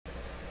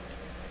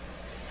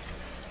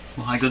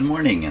Well, hi, good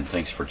morning, and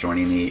thanks for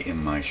joining me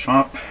in my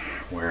shop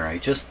where I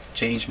just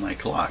changed my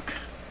clock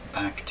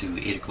back to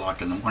 8 o'clock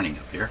in the morning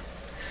up here.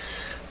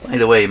 By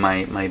the way,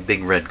 my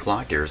big red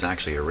clock here is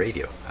actually a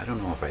radio. I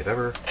don't know if I've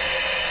ever...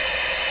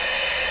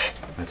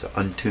 That's an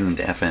untuned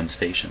FM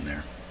station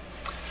there.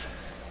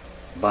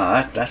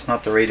 But that's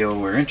not the radio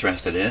we're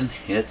interested in.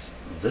 It's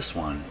this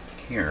one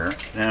here.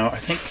 Now, I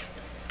think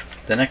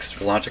the next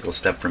logical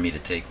step for me to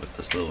take with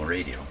this little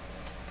radio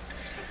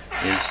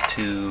is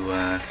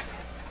to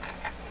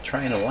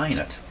try and align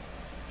it.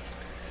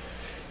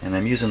 And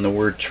I'm using the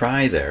word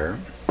try there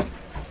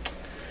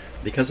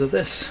because of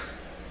this.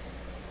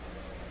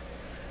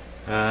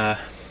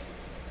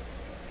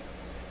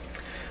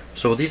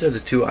 So these are the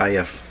two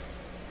IF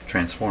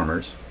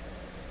transformers.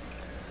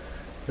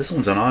 This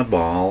one's an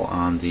oddball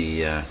on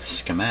the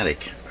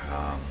schematic.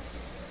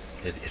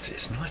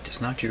 It's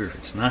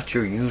not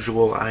your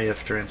usual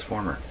IF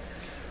transformer.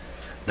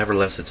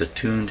 Nevertheless, it's a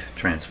tuned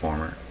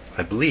transformer.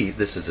 I believe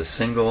this is a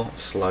single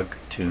slug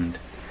tuned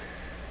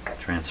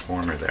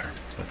transformer there.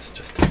 Let's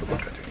just take a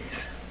look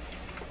underneath.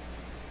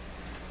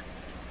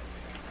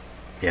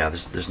 Yeah,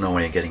 there's no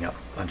way of getting up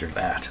under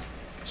that.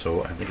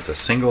 So I think it's a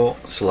single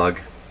slug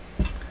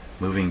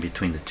moving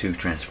between the two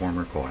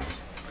transformer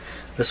coils.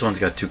 This one's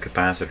got two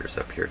capacitors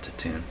up here to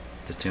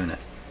tune it.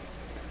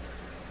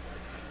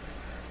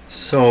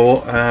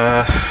 So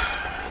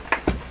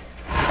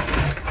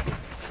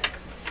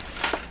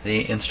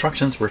the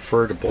instructions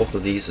refer to both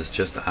of these as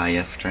just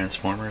IF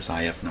transformers,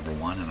 IF number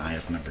 1 and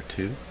IF number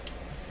 2.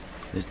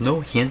 There's no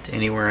hint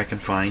anywhere I can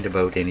find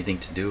about anything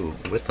to do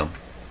with them.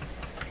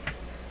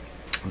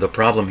 The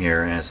problem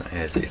here,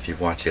 as if you've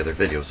watched the other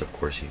videos, of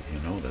course you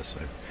know this.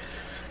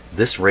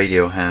 This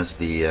radio has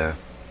the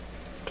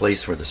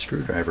place where the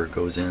screwdriver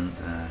goes in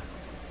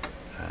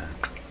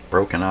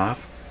broken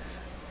off,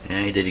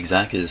 and I did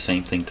exactly the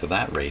same thing to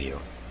that radio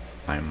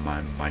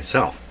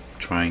myself,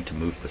 trying to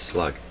move the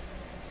slug.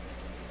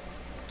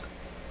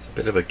 It's a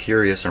bit of a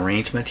curious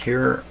arrangement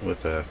here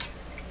with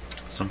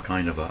some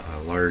kind of a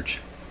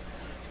large,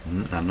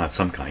 not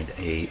some kind,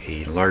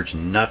 a large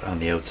nut on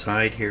the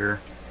outside here,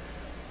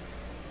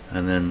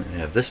 and then you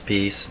have this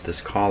piece,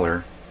 this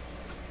collar,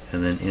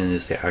 and then in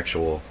is the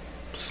actual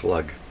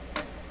slug,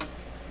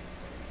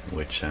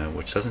 which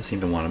doesn't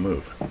seem to want to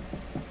move.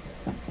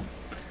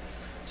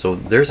 So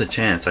there's a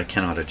chance I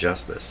cannot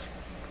adjust this.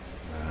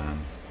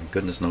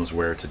 Goodness knows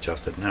where it's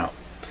adjusted now.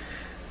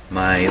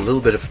 My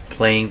little bit of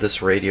playing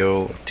this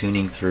radio,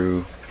 tuning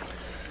through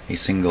a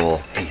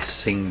single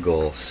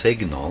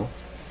signal,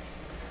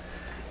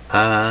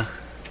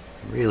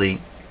 really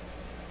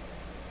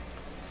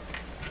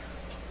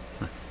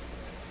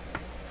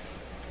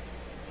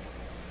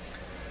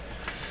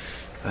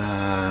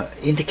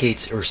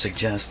indicates or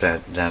suggests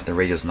that the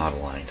radio is not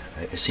aligned.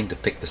 I seem to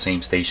pick the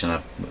same station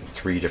up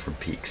 3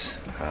 different peaks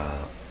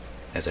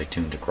as I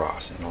tuned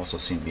across, and also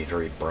seem to be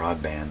very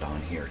broadband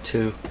on here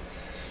too.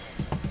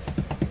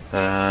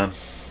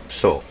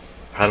 So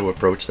how to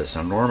approach this?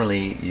 Now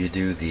normally you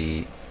do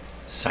the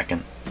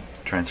second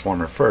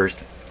transformer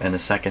first, and the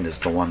second is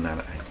the one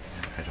that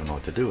I don't know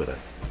what to do with it.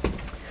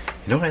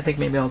 You know what I think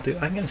maybe I'll do?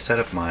 I'm going to set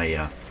up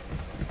my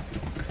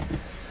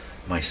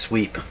my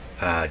sweep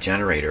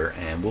generator,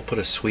 and we'll put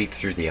a sweep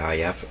through the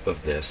IF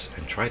of this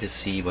and try to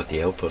see what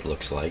the output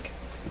looks like,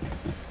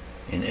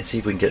 and see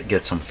if we can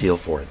get some feel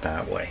for it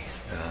that way.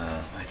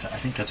 I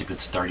think that's a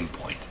good starting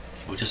point.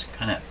 We'll just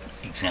kind of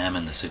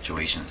examine the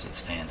situation as it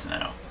stands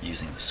now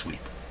using the sweep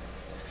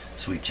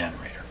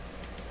generator.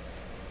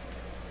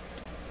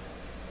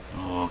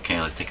 Okay,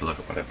 let's take a look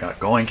at what I've got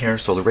going here.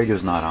 So the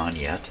radio's not on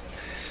yet.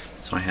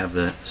 So I have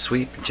the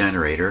sweep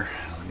generator.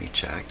 Let me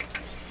check.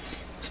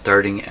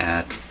 Starting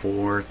at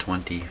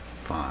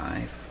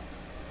 425.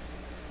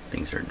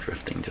 Things are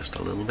drifting just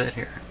a little bit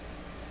here.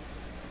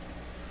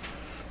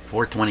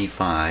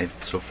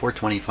 425. So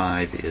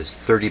 425 is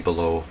 30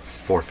 below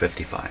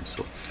 455.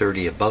 So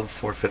 30 above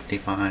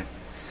 455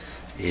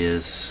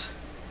 is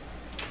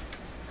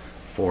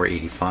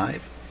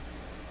 485.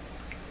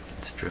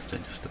 It's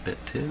drifting just a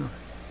bit too.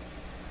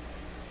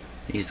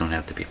 These don't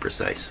have to be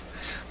precise.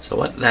 So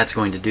what that's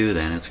going to do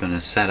then, it's going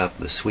to set up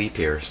the sweep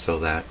here so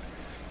that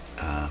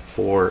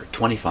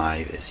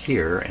 425 is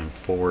here and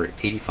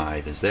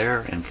 485 is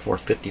there, and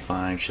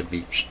 455 should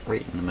be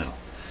right in the middle.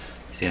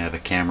 You see I have a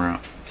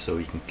camera so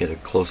you can get a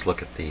close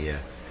look at the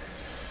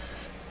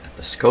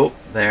scope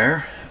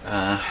there.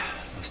 I'll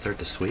start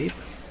the sweep.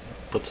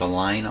 Puts a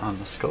line on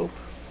the scope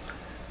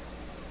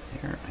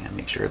here, and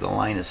make sure the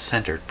line is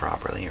centered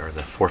properly, or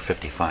the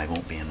 455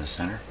 won't be in the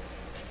center.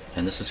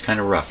 And this is kind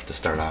of rough to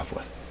start off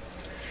with.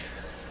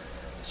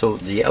 So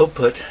the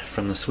output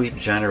from the sweep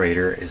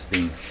generator is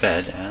being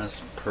fed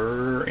as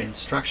per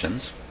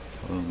instructions.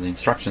 Well, the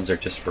instructions are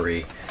just for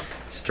a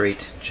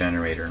straight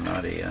generator,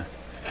 not a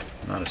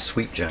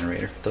sweep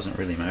generator. It doesn't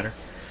really matter.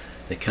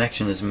 The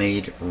connection is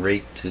made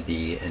right to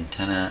the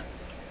antenna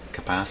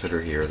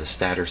capacitor here, the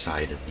stator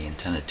side of the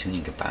antenna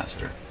tuning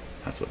capacitor.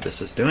 That's what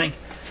this is doing.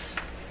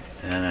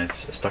 And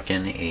I've stuck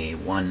in a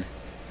 1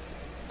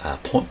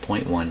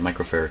 0.1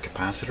 microfarad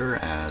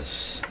capacitor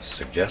as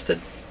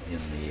suggested in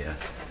the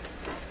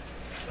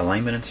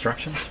alignment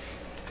instructions.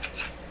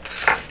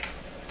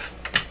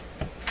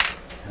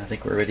 I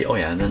think we're ready. Oh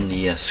yeah, and then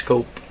the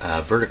scope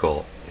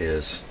vertical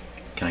is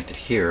connected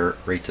here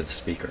right to the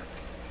speaker.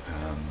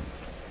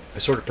 I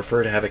sort of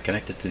prefer to have it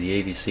connected to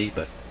the AVC,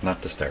 but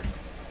not to start.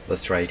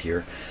 Let's try it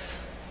here.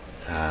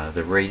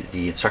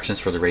 The instructions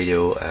for the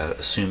radio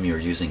assume you're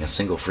using a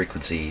single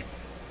frequency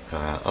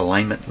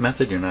alignment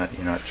method. You're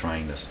not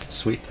trying this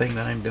sweep thing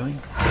that I'm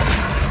doing.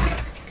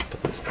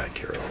 Put this back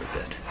here a little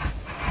bit.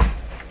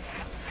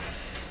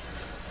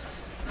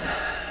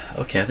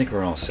 Okay, I think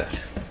we're all set.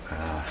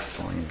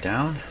 Volume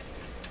down.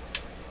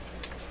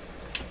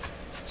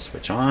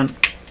 Switch on.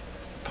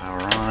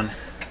 Power on.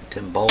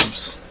 Dim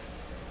bulbs.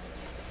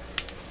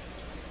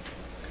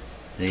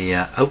 The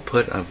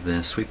output of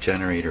the sweep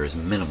generator is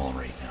minimal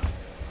right now.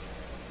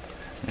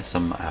 There's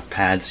some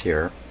pads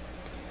here,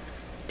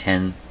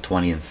 10,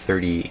 20, and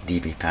 30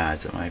 dB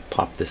pads. And when I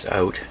pop this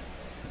out,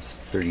 it's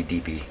 30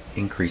 dB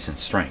increase in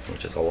strength,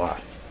 which is a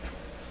lot.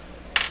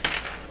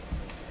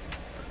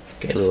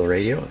 Okay, little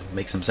radio,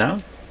 make some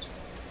sound.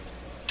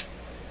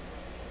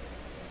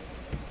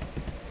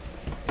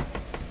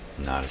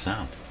 Not a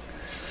sound.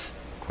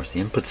 Of course, the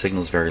input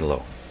signal is very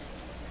low.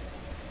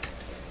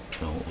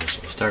 So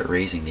we'll start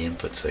raising the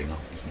input signal.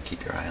 You can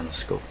keep your eye on the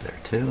scope there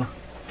too.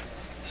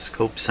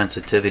 Scope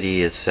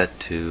sensitivity is set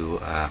to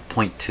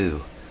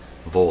 0.2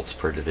 volts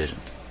per division.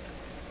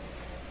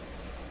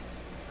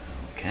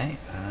 Okay,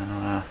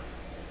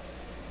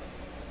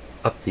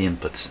 up the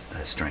input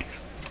strength.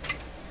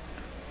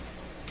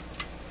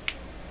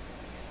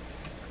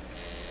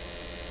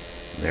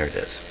 There it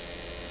is.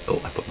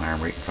 Oh, I put my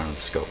arm right in front of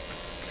the scope.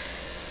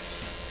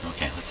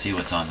 Okay, let's see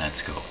what's on that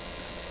scope.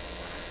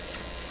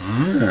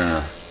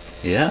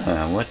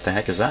 Yeah, what the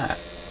heck is that?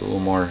 A little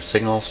more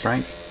signal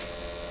strength.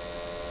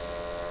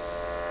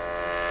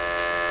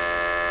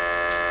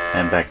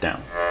 And back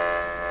down.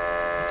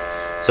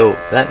 So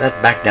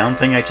that back down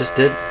thing I just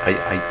did,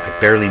 I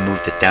barely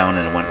moved it down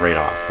and it went right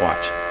off.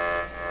 Watch.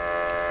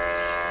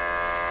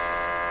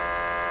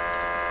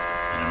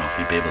 I don't know if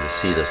you'll be able to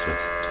see this with...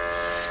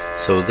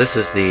 So this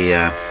is the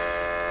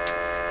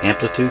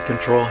amplitude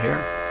control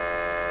here.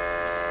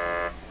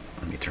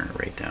 Let me turn it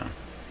right down.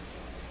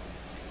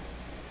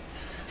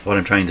 What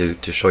I'm trying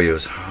to show you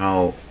is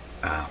how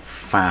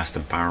fast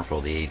and powerful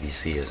the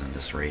AVC is in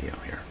this radio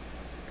here.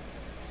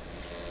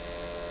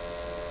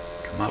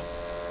 Come up.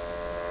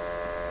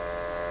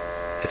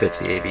 If it's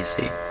the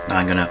AVC. Now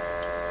I'm going to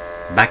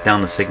back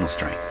down the signal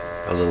strength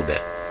a little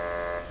bit.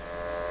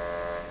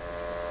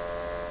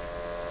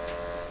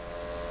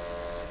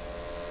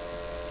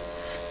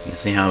 You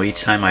see how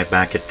each time I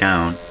back it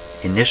down,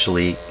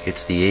 initially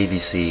it's the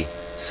AVC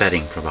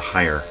setting for the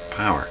higher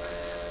power.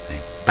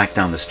 Back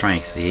down the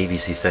strength, the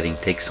AVC setting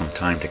takes some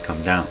time to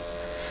come down.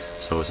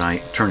 So as I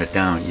turn it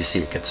down, you see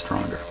it gets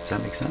stronger. Does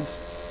that make sense?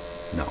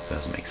 No, it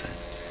doesn't make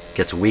sense. It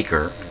gets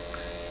weaker,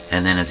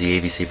 and then as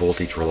the AVC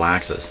voltage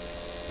relaxes,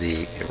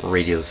 the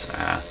radio's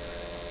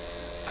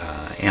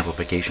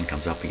amplification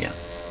comes up again.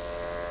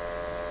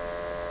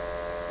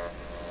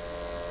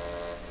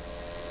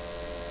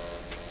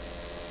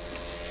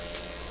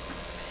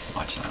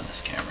 Watch it on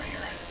this camera here.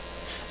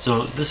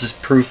 So this is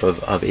proof of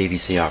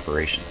AVC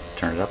operation.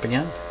 Turn it up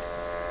again.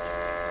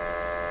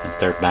 And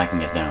start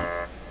backing it down.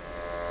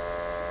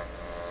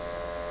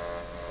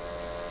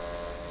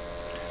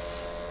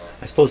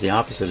 I suppose the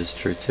opposite is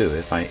true too.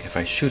 If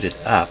I shoot it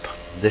up,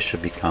 this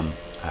should become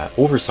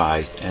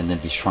oversized and then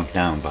be shrunk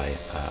down by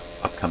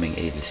upcoming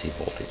AVC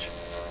voltage.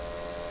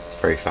 It's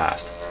very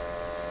fast.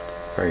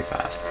 Very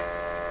fast.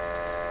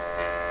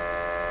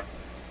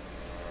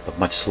 But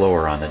much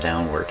slower on the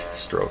downward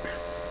stroke.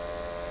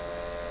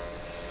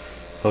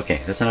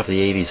 Okay, that's enough of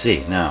the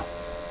AVC. Now,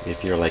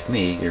 if you're like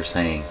me, you're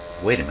saying,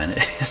 wait a minute,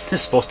 isn't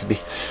this supposed to be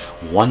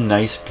one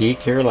nice peak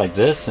here like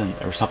this,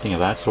 or something of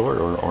that sort,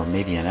 or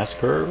maybe an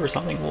S-curve or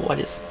something? Well,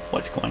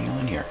 what's going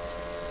on here?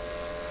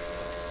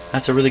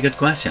 That's a really good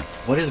question.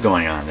 What is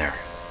going on there?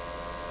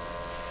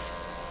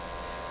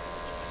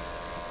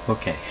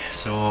 Okay,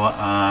 so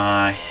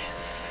I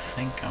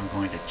think I'm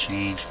going to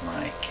change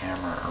my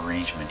camera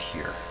arrangement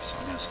here. So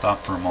I'm going to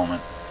stop for a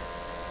moment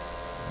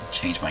and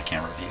change my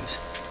camera views.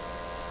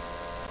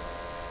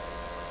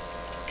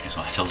 Okay,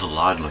 so it's a little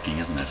odd looking,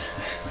 isn't it?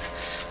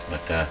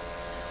 But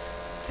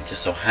it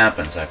just so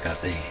happens I've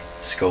got the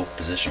scope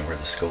position where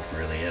the scope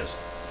really is.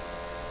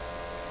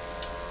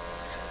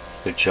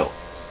 Good show.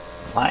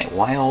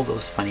 Why all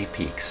those funny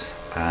peaks?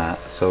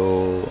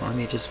 So let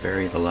me just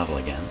vary the level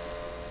again.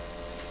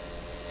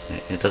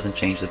 It doesn't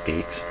change the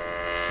peaks.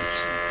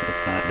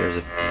 It's not. There's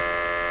a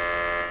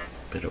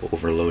bit of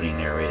overloading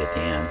there right at the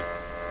end.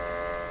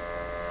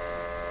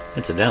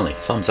 Incidentally,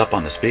 thumbs up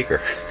on the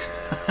speaker.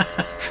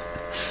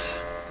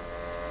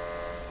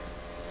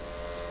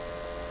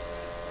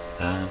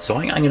 So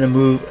I'm going to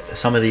move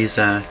some of these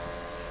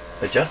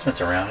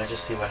adjustments around and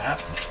just see what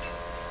happens.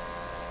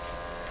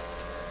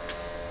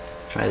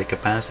 Try the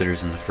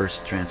capacitors in the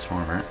first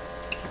transformer.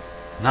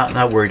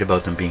 Not worried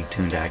about them being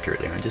tuned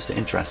accurately. I'm just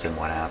interested in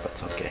what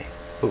happens. Okay.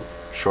 Ooh,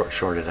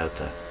 shorted out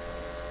the.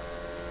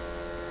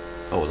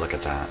 Oh, look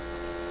at that.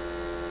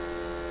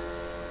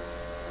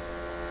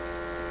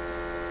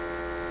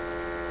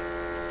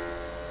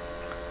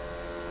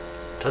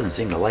 Doesn't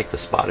seem to like the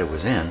spot it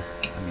was in.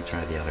 Let me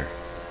try the other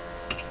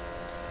one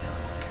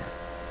here.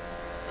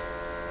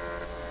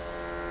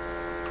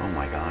 Oh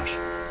my gosh.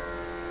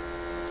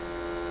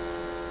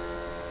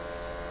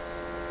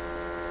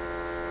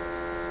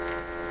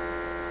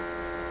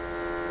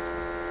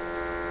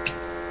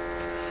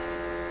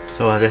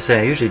 So as I say,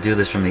 I usually do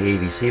this from the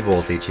AVC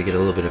voltage. You get a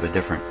little bit of a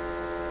different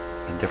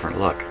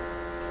look.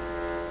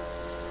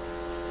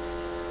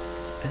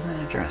 Isn't that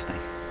interesting?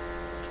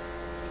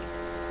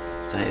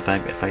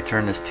 If I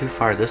turn this too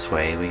far this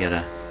way, we get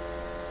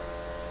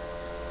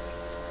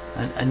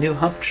a new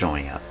hump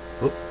showing up.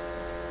 Oop.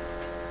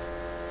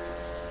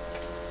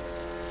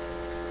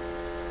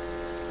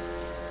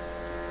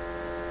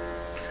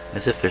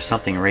 As if there's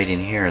something right in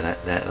here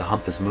that the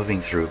hump is moving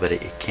through, but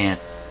it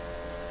can't.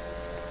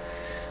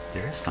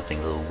 There is something,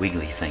 a little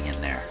wiggly thing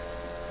in there.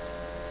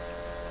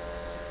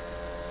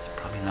 It's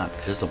probably not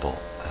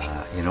visible.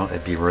 You know,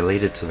 it'd be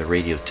related to the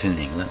radio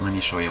tuning. Let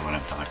me show you what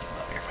I'm talking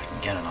about here. If I can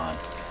get it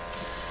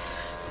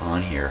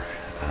on here.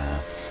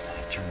 I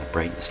turn the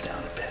brightness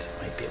down a bit.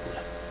 Might be able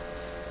to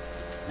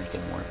make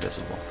it more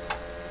visible.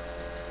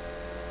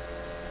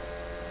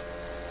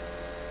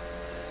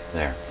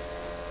 There.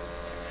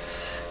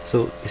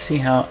 So you see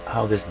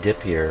how this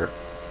dip here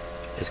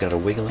has got a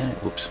wiggle in it?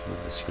 Whoops, move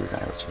the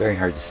screwdriver. It's very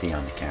hard to see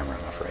on the camera,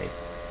 I'm afraid.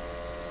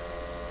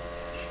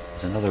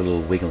 There's another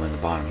little wiggle in the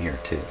bottom here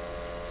too.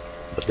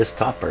 But this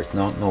top part's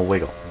no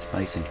wiggle. It's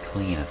nice and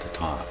clean at the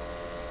top.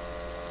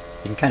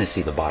 You can kind of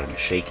see the bottom is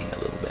shaking a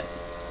little bit.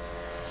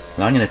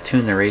 Now I'm going to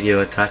tune the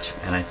radio a touch,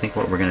 and I think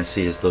what we're going to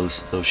see is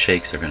those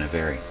shakes are going to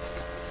vary.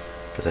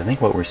 Because I think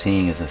what we're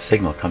seeing is a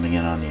signal coming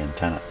in on the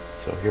antenna.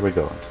 So here we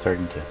go. I'm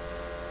starting to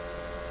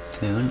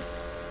tune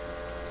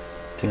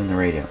the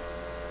radio.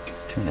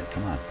 Tune it.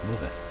 Come on,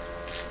 move it.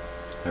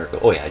 There we go.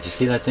 Oh yeah, did you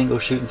see that thing go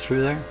shooting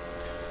through there?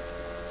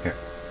 Here.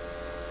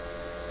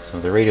 So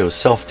the radio is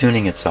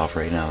self-tuning itself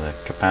right now. The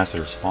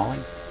capacitor's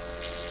falling.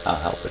 I'll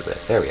help it a bit.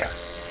 There we are.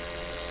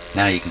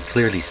 Now you can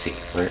clearly see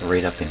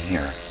right up in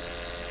here.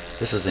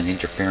 This is an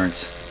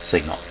interference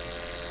signal.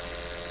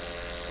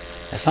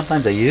 Now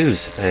sometimes I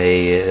use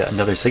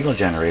another signal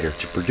generator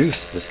to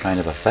produce this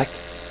kind of effect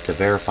to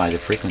verify the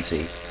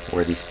frequency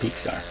where these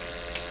peaks are.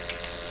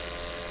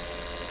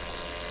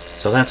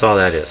 So that's all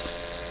that is.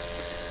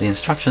 The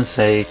instructions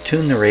say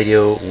tune the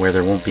radio where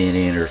there won't be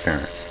any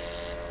interference.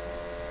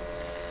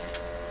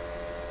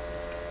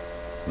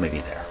 Maybe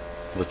there.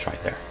 We'll try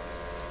there.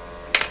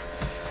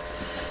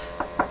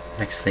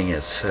 Next thing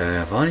is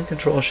volume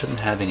control shouldn't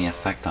have any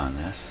effect on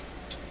this.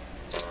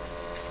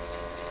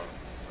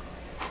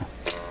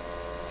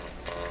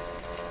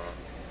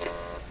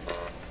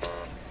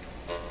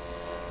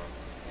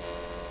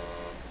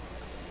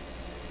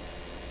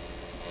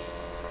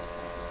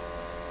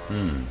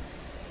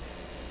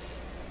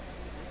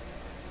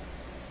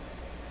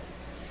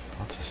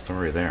 What's the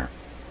story there?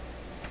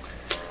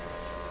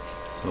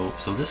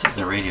 So this is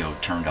the radio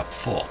turned up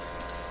full.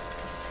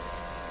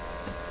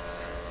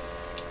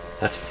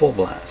 That's full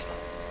blast.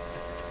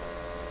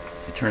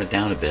 You turn it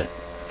down a bit,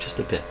 just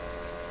a bit.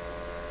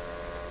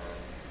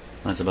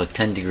 That's about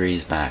 10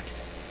 degrees back.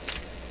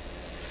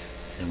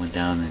 It went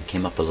down and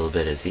came up a little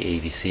bit as the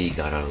AVC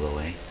got out of the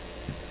way.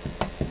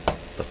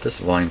 But this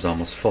volume's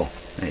almost full.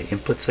 Hey,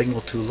 input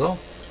signal too low?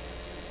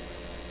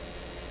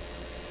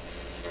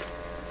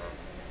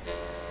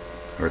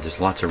 Or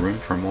there's lots of room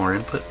for more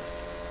input?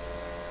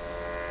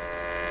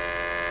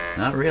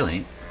 Not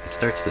really. It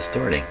starts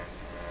distorting.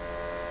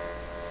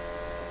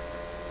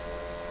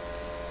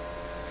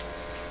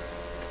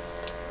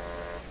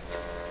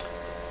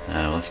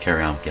 Let's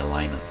carry on with the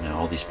alignment. Now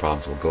all these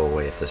problems will go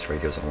away if this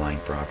radio is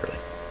aligned properly.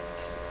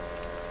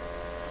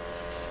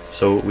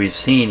 So we've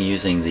seen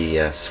using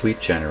the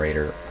sweep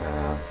generator.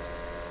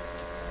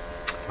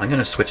 I'm going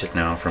to switch it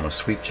now from a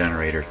sweep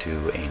generator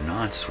to a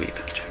non-sweep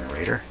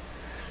generator.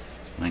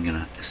 I'm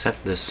going to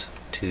set this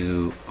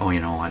to, oh,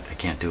 you know what, I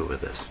can't do it with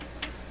this.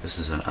 This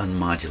is an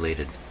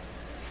unmodulated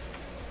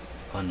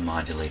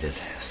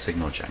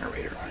signal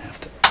generator. I have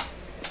to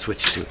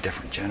switch to a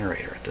different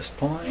generator at this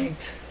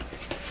point.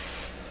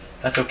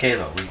 That's okay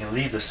though, we can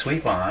leave the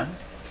sweep on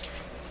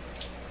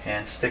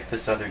and stick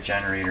this other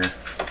generator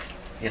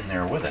in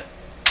there with it.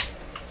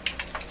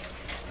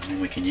 And then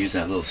we can use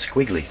that little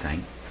squiggly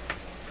thing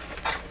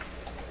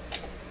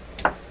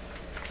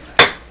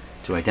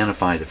to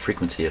identify the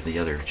frequency of the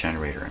other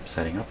generator I'm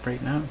setting up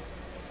right now.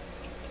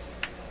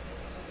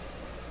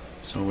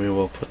 So we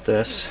will put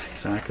this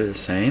exactly the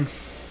same.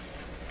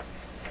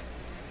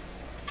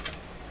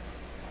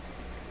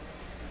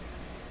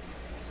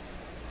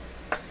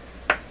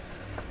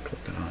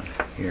 Clip it on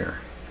here.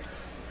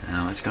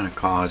 Now it's going to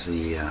cause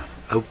the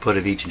output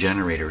of each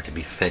generator to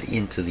be fed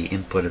into the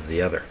input of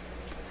the other.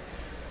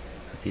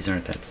 But these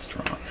aren't that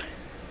strong.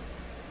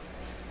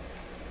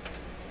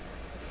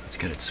 Let's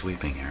get it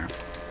sweeping here.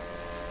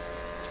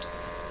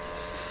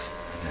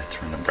 I'm going to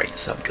turn the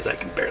brightness up because I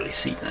can barely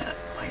see that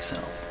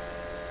myself.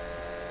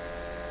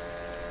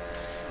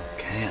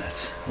 Okay,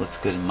 that looks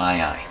good in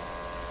my eye.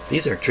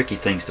 These are tricky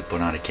things to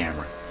put on a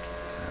camera.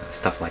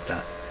 Stuff like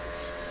that.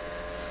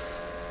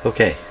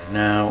 Okay,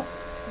 now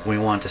we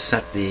want to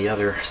set the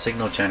other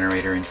signal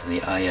generator into the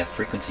IF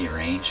frequency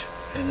range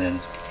and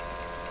then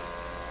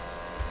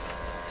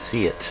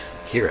see it,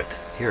 hear it,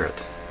 hear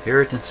it,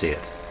 hear it and see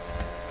it.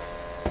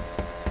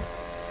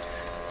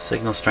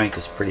 Signal strength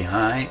is pretty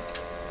high.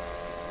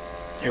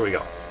 Here we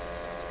go.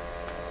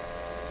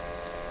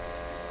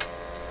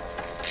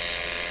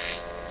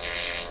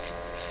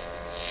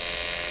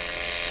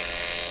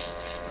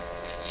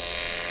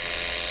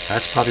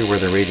 That's probably where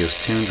the radio's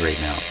tuned right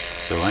now.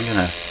 So I'm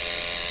gonna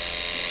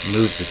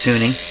move the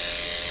tuning.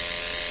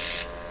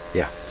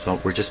 Yeah, so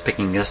we're just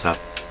picking this up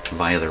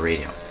via the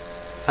radio.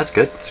 That's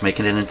good. It's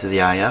making it into the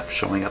IF,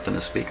 showing up in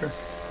the speaker.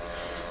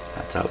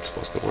 That's how it's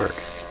supposed to work.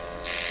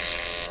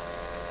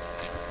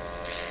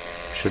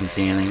 Shouldn't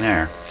see anything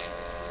there.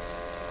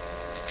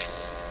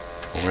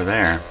 Over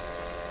there.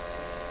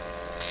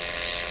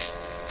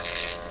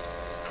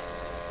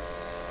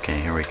 Okay,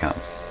 here we come.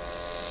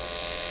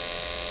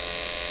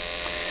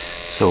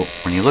 So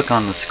when you look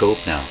on the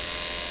scope now,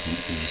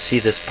 you see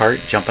this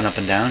part jumping up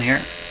and down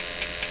here?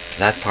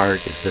 That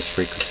part is this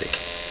frequency.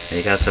 Now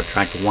you gotta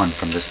subtract 1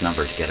 from this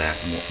number to get a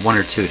 1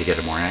 or 2 to get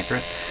it more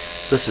accurate.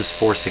 So this is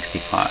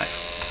 465.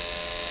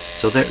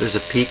 So there's a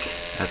peak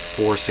at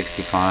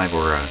 465,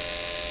 or a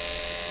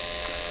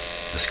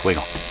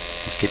squiggle.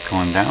 Let's keep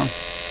going down.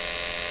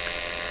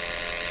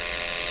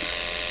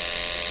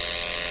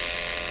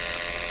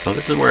 So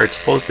this is where it's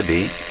supposed to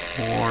be,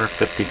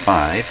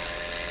 455.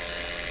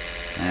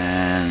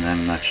 And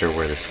I'm not sure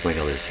where the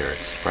squiggle is here.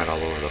 It's spread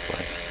all over the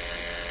place.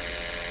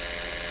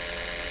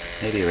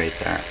 Maybe right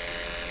there.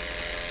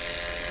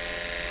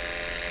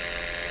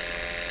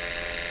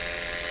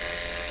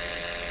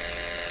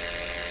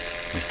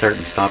 My start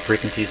and stop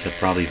frequencies have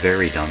probably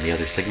varied on the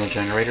other signal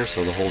generator,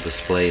 so the whole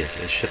display is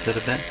shifted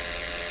a bit.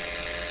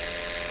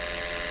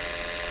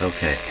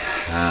 Okay,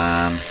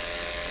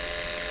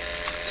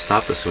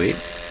 stop the sweep.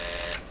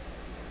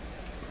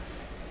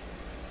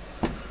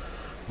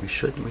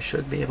 We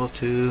should be able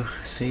to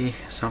see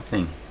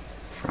something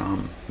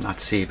from, not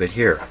see, but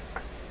hear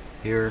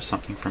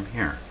something from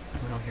here.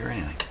 We don't hear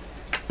anything.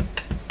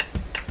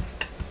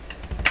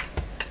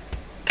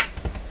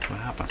 What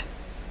happened?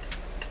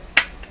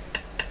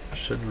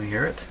 Shouldn't we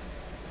hear it?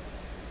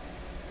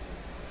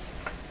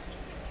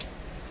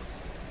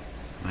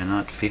 Am I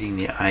not feeding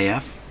the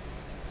IF?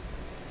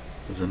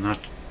 Was it not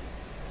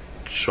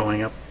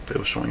showing up? It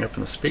was showing up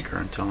in the speaker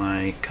until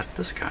I cut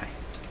this guy.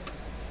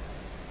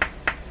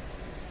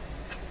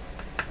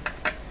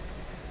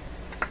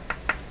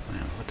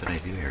 Man, what did I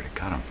do here to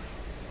cut him?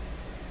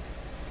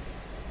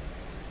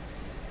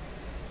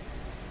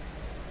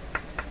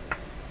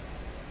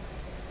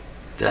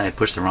 Did I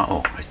push the wrong?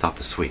 Oh, I stopped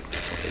the sweep.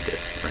 That's what I did.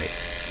 Right.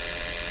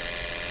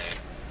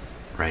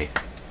 Right.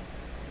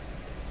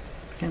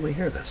 Can't we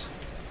hear this?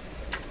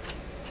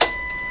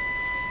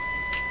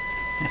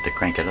 I have to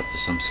crank it up to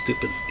some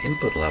stupid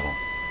input level.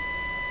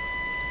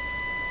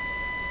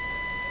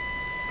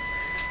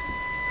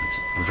 Let's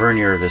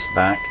vernier this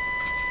back.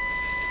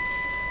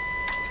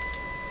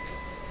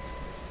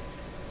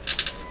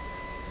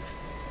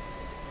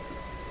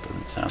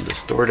 Doesn't sound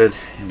distorted,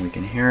 and we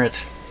can hear it.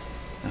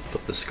 I'll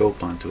flip the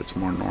scope onto its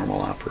more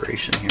normal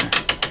operation here.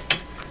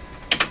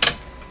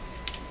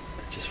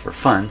 Just for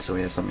fun, so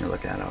we have something to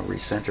look at. I'll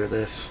recenter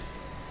this.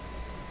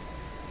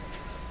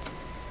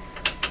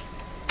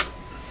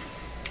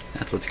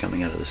 That's what's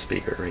coming out of the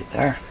speaker right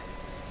there.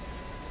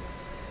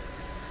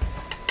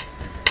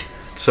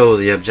 So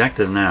the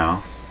objective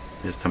now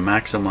is to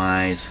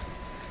maximize,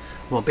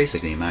 well,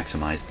 basically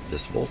maximize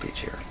this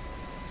voltage here.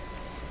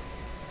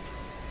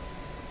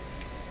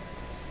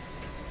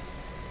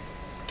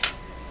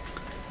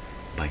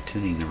 By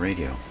tuning the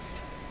radio.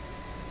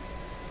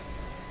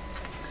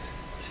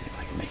 See if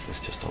I can make this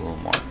just a little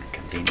more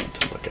convenient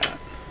to look at.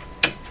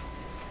 A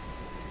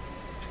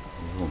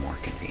little more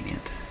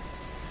convenient.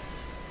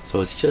 So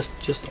it's just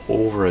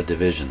over a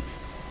division.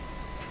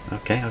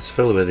 Okay, let's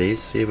fill it with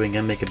these. See if we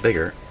can make it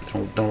bigger.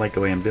 Don't like the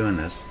way I'm doing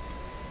this.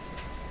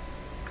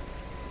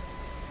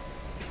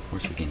 Of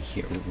course, we can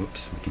hear.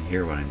 Whoops, we can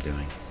hear what I'm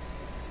doing.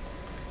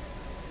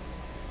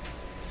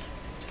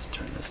 Just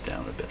turn this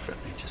down a bit for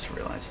me. Just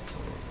realize it's a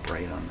little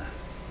bright on the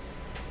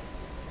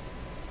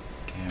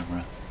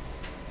camera.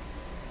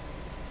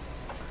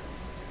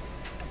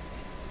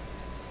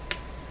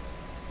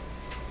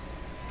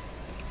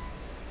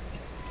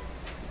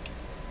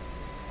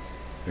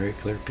 Very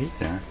clear peak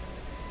there.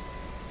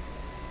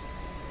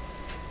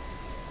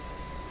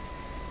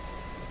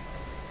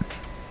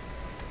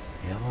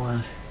 The other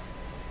one.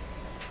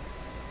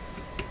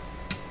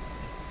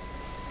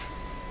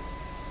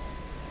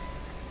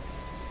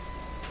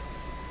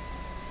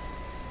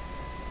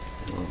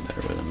 A little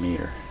better with a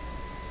meter.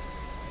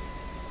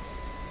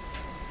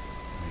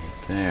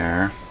 Right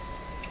there.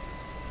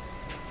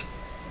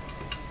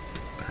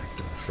 Back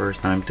to the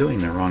first. Now I'm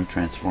doing the wrong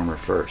transformer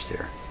first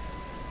here.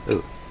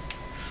 Ooh.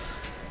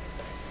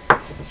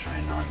 Let's try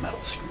a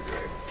non-metal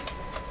screwdriver.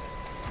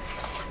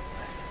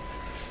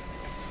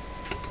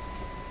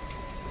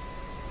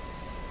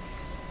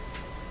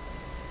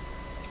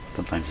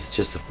 Sometimes it's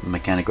just a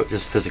mechanical,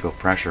 just physical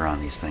pressure on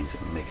these things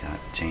that make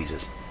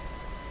changes.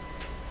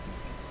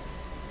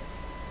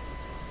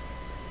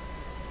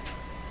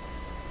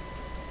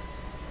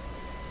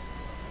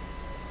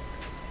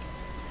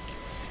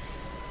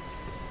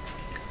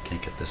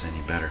 Can't get this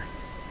any better.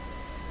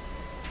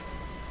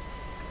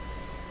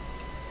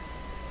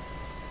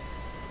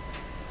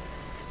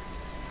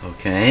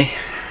 Okay.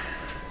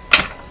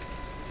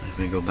 If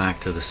we go back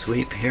to the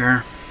sweep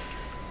here.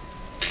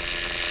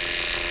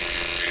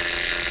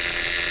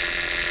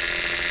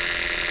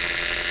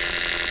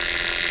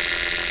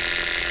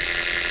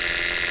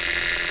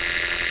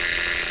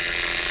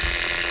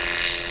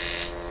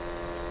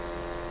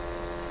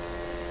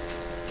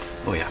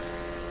 Oh yeah.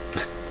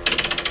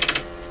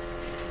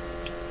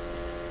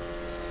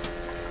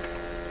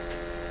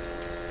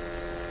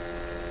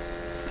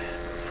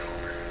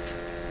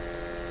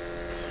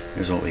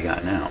 Here's what we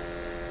got now.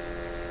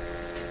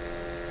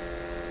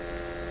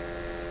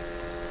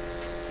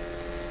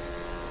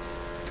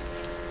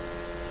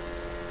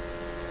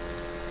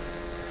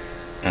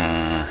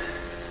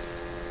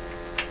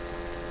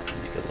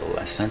 Make it a little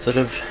less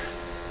sensitive.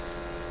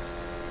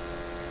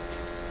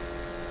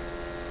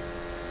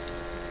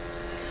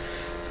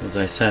 So as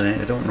I said,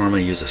 I don't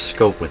normally use a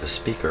scope with a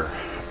speaker.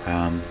 So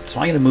I'm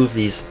going to move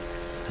these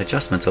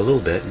adjustments a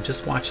little bit and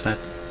just watch that,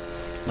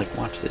 like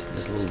watch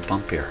this little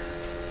bump here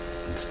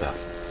and stuff.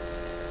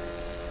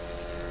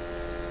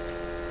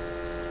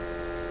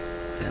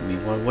 I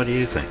mean, what do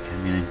you think? I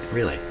mean,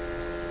 really,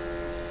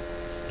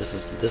 this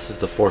is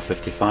the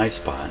 455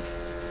 spot.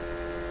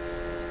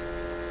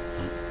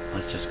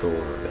 Let's just go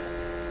over a bit.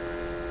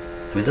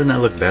 I mean, doesn't that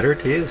look better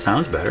to you?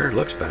 Sounds better. It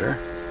looks better.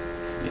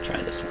 Let me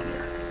try this one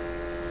here.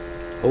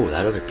 Oh,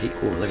 that other peak.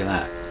 Oh, look at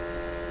that.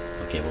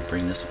 Okay, we'll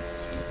bring this one.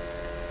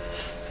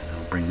 And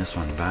I'll bring this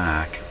one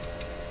back.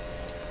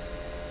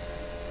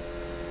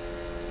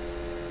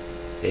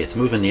 Okay, it's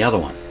moving the other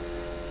one.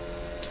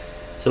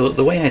 So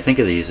the way I think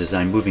of these is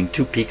I'm moving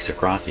two peaks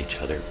across each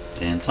other,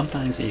 and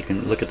sometimes you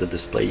can look at the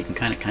display, you can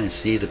kind of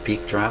see the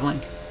peak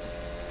traveling.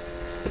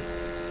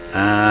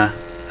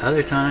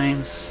 Other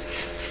times,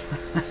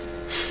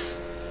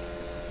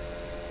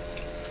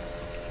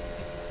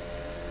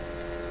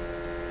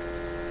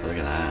 look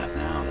at that.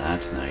 Now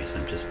that's nice.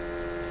 I'm just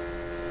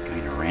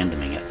kind of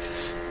randoming it.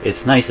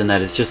 It's nice in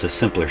that it's just a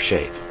simpler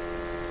shape.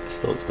 It's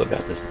still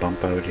got this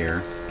bump out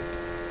here.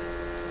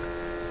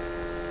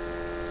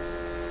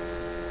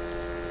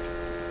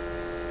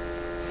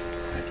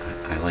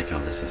 I like how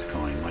this is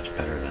going much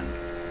better than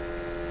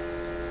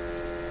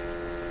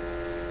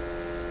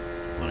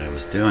what I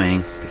was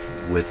doing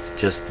with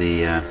just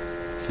the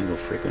single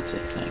frequency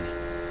thing.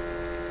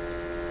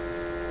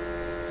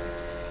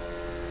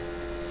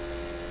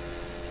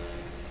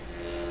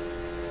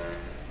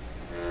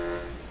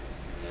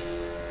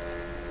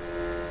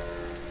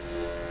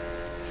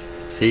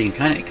 So you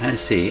can kind of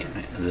see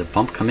the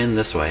bump come in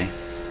this way,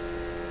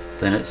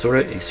 then you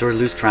sort of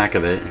lose track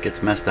of it, it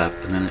gets messed up,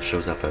 and then it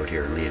shows up out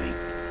here leaving.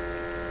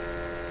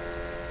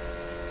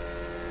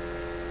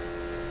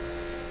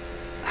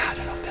 I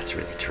don't know if that's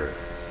really true.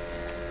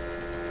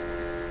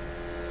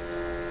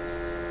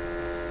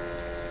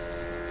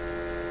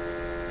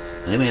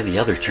 And then we have the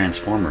other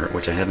transformer,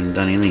 which I haven't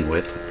done anything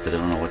with because I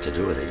don't know what to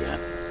do with it yet.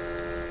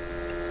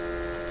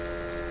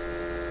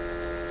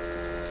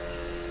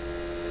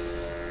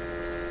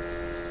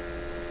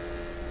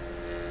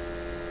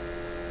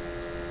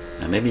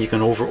 Now maybe you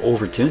can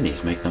over-tune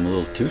these, make them a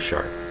little too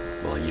sharp.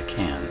 Well, you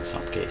can in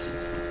some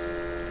cases.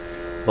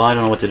 Well, I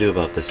don't know what to do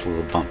about this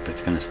little bump.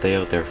 It's going to stay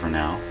out there for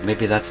now.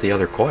 Maybe that's the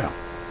other coil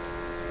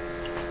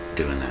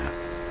doing that.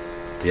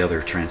 The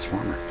other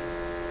transformer.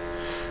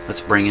 Let's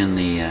bring in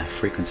the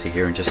frequency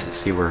here and just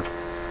see where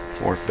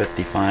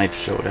 455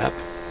 showed up.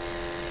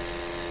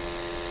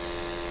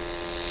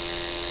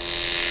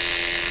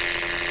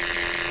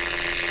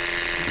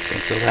 Okay,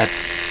 so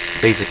that's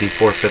basically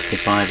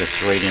 455.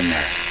 It's right in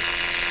there.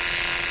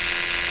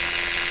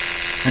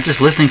 And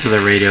just listening to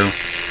the radio.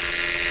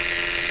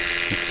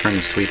 Let's turn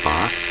the sweep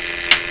off.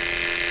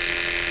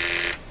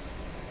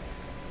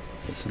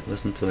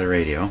 Listen to the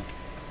radio.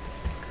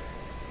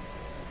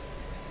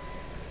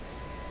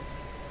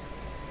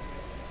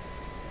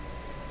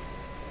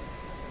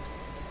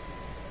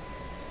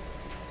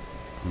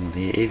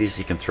 The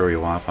AVC can throw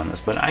you off on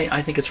this, but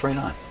I think it's right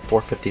on.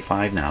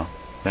 455 now.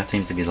 That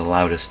seems to be the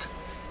loudest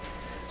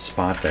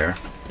spot there.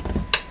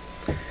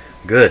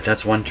 Good,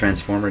 that's one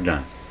transformer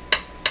done.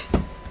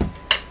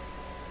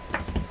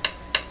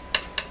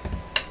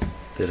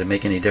 Did it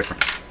make any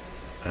difference?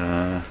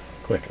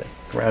 Quickly,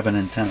 grab an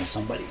antenna,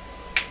 somebody.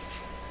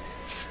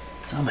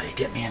 Somebody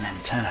get me an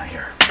antenna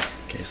here.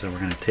 Okay, so we're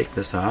going to take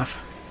this off.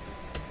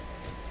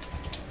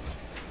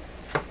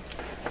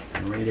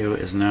 The radio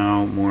is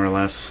now more or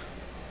less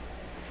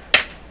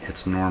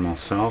its normal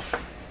self.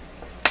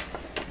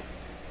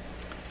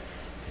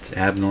 Its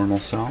abnormal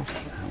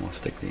self. And we'll we'll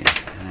stick the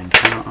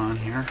antenna on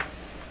here.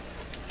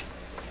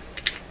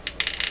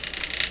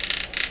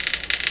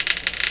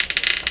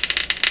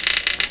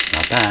 It's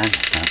not bad,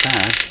 it's not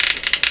bad.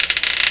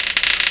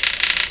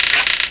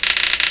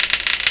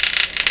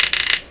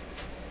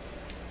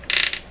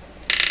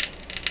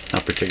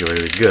 Not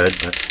particularly good,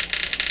 but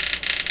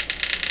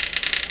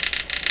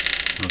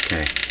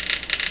okay.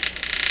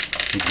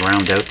 We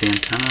ground out the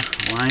antenna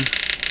line.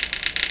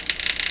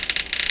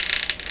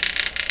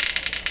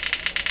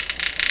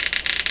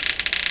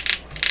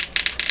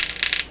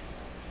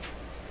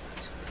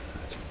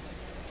 That's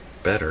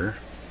better.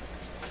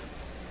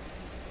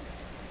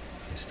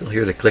 I still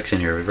hear the clicks in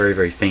here, but very,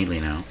 very faintly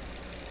now.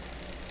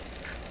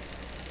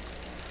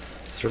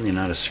 Certainly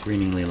not a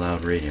screamingly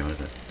loud radio,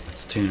 is it?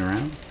 Let's tune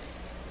around.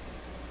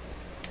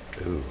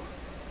 Ooh.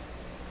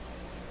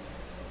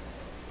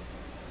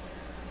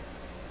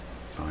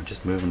 So I'm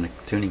just moving the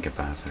tuning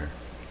capacitor.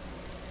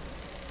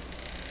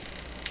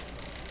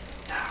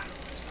 Ah,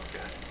 that's not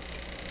good.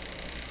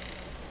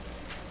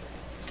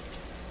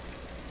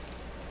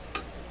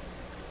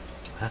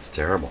 That's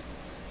terrible.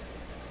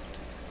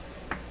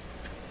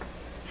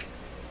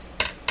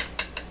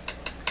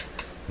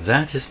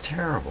 That is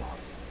terrible.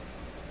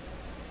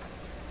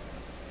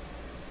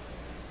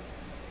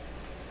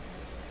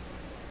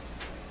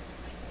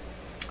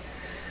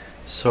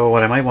 So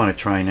what I might want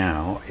to try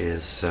now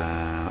is, so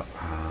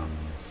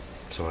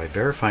I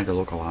verified the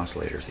local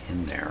oscillators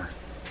in there.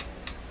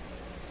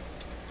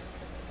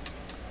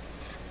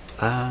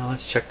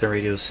 Let's check the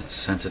radio's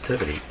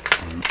sensitivity.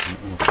 And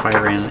we'll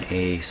fire in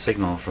a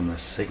signal from the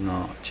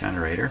signal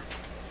generator.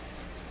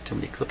 Too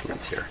many clip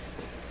leads here.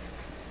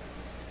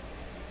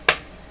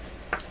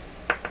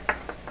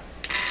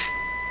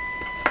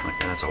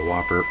 Okay, that's a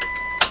whopper.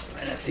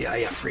 And it's the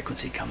IF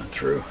frequency coming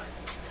through.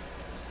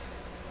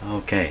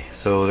 Okay,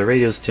 so the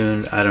radio's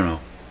tuned, I don't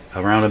know,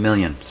 around 1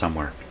 million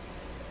somewhere.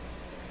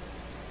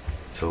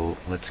 So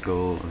let's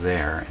go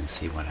there and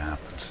see what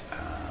happens.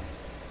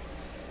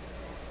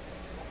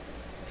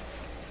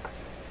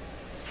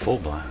 Full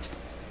blast.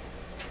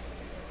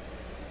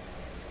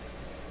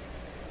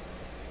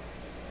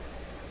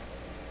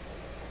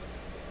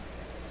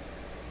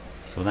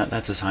 So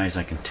that's as high as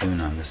I can tune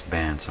on this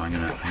band. So I'm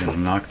gonna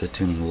knock the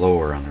tuning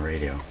lower on the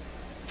radio.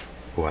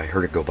 Oh, I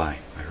heard it go by.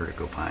 I heard it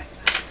go by.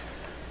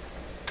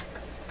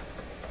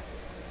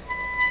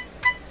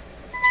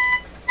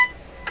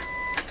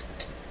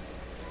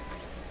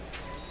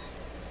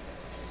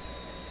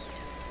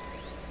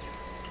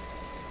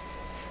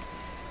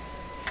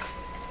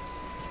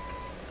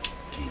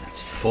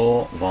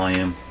 Full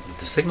volume.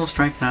 The signal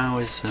strength now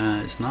is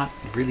not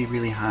really,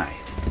 really high.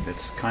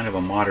 It's kind of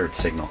a moderate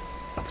signal.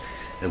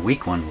 The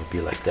weak one would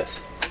be like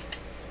this.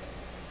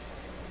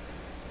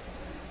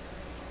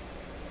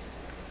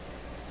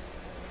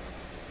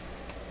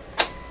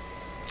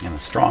 And the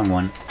strong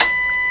one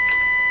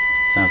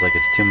sounds like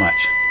it's too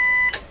much.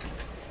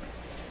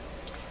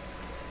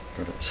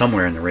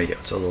 Somewhere in the radio,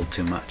 it's a little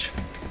too much.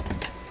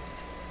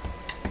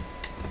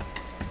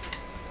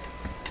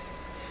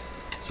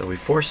 So we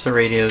force the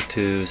radio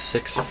to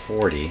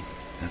 640.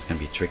 That's going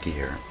to be tricky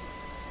here.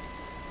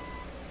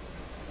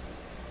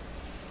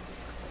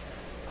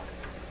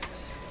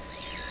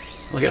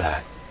 Look at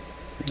that.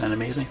 Isn't that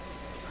amazing?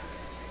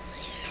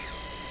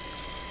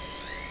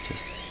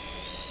 Just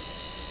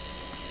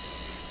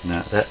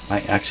now that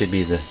might actually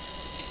be the.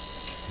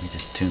 Let me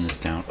just tune this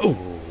down. Oh,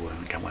 I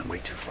think I went way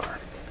too far.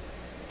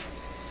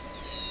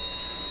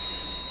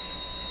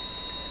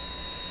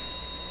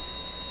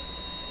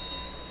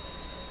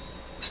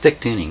 Stick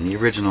tuning, the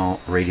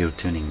original radio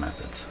tuning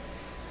methods.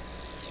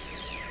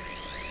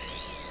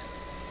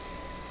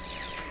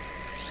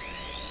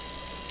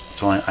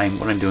 So what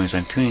I'm doing is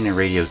I'm tuning the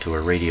radio to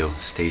a radio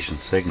station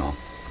signal.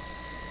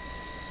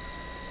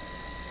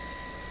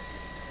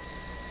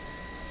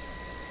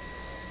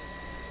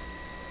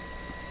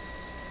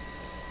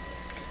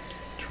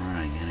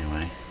 Trying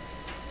anyway.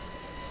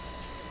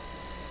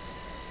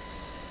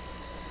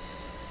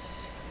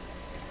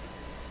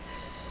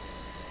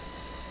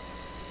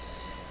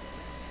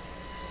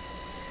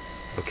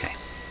 Okay,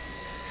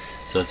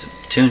 so it's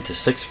tuned to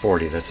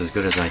 640. That's as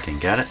good as I can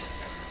get it.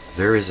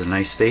 There is a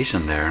nice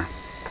station there.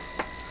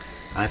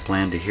 I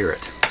plan to hear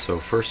it. So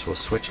first we'll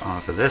switch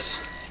off of this,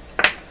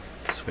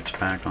 switch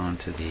back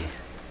onto the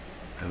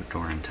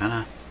outdoor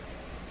antenna.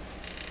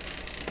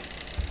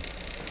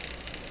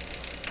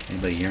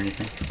 Anybody hear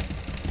anything?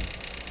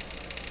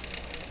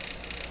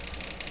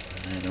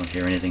 I don't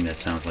hear anything that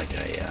sounds like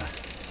a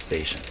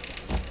station.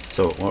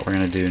 So what we're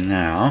going to do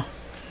now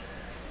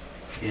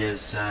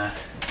is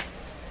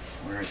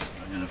where is it?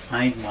 I'm going to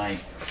find my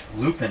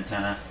loop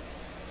antenna.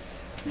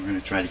 I'm going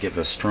to try to give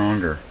a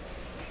stronger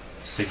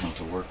signal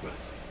to work with.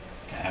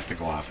 Okay, I have to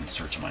go off and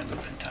search my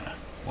loop antenna.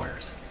 Where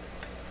is it?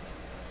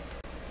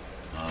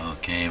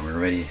 Okay, we're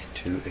ready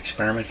to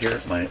experiment here.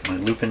 My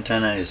loop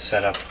antenna is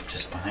set up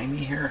just behind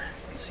me here.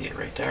 You can see it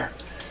right there.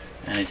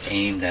 And it's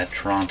aimed at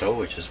Toronto,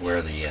 which is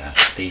where the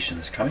station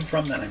is coming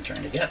from that I'm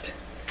trying to get.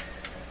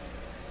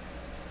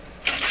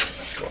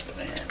 Let's go up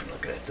and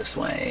look at it this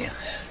way.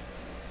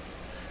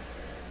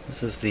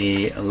 This is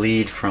the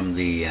lead from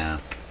the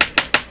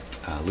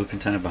loop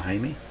antenna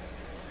behind me,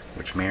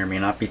 which may or may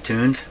not be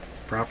tuned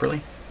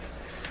properly.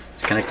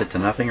 It's connected to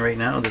nothing right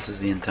now. This is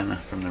the antenna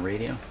from the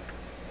radio.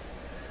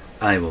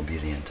 I will be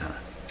the antenna.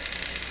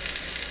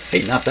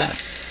 Hey, not bad.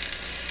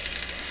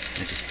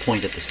 I just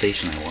point at the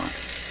station I want.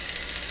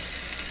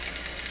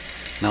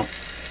 Nope,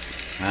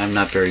 I'm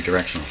not very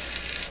directional.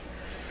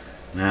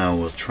 Now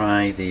we'll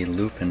try the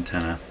loop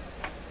antenna.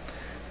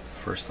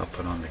 First I'll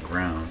put on the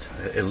ground.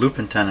 A loop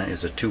antenna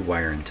is a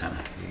 2-wire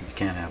antenna. You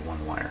can't have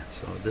 1 wire.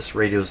 So this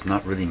radio is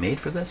not really made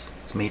for this.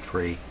 It's made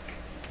for a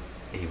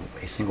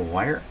single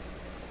wire.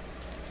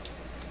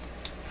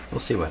 We'll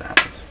see what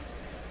happens.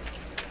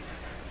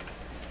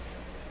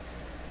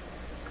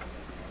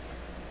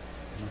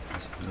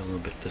 That's a little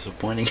bit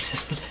disappointing,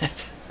 isn't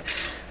it?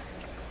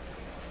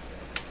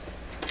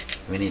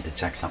 We need to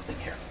check something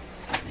here.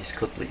 These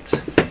clip leads.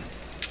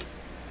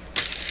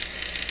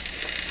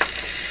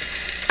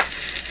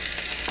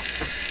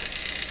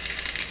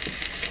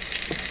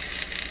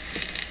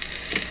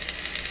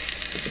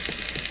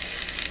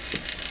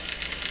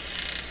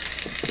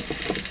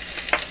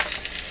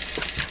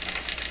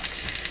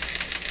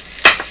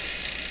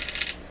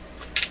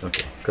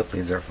 Okay, clip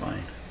leads are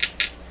fine.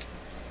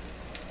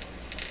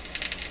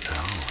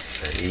 Oh, it's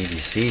that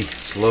AVC,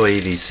 slow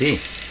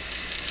AVC.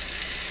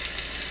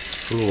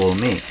 Fool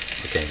me.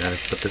 Okay, gotta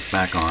put this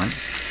back on.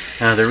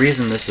 Now the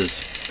reason this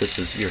is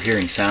you're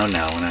hearing sound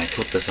now. When I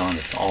clip this on,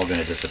 it's all going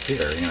to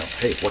disappear. You know,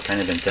 hey, what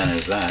kind of antenna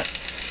is that?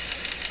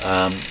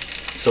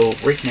 So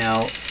right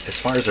now, as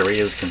far as the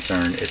radio is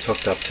concerned, it's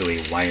hooked up to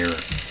a wire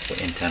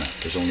antenna.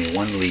 There's only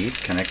one lead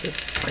connected,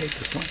 right?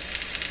 This one.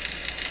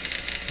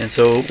 And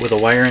so with a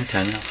wire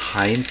antenna,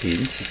 high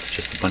impedance, it's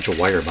just a bunch of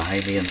wire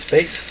behind me in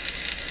space.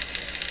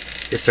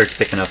 It starts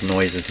picking up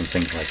noises and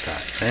things like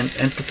that,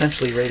 and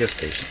potentially radio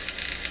stations.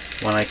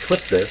 When I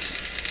clip this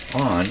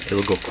on,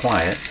 it'll go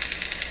quiet.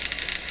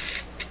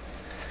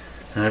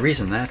 And the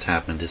reason that's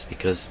happened is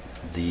because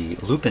the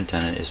loop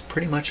antenna is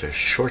pretty much a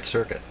short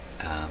circuit.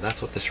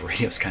 That's what this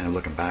radio is kind of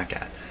looking back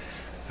at,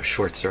 a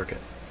short circuit.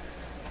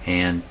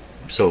 And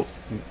so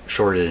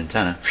shorted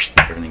antenna,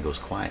 everything goes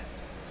quiet.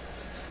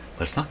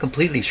 But it's not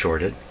completely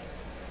shorted,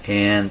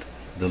 and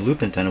the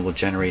loop antenna will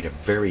generate a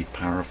very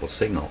powerful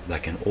signal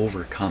that can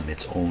overcome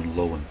its own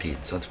low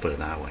impedance. Let's put it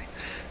that way.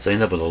 So you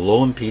end up with a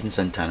low impedance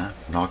antenna,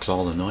 knocks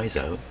all the noise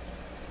out,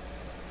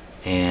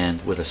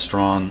 and with a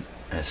strong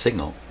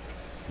signal,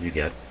 you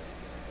get,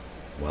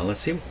 well,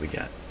 let's see what we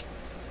get.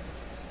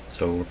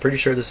 So we're pretty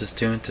sure this is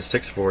tuned to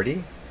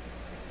 640.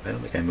 I don't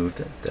think I moved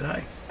it, did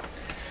I?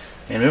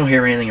 And we don't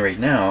hear anything right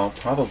now,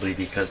 probably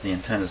because the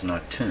antenna is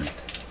not tuned.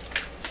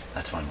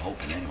 That's what I'm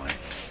hoping anyway.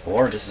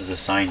 Or this is a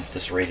sign that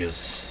this radio's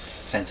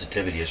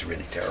sensitivity is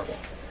really terrible.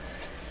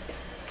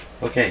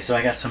 Okay, so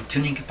I got some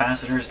tuning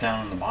capacitors down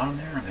on the bottom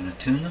there. I'm going to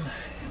tune them,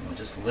 and we'll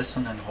just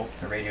listen and hope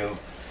the radio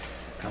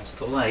comes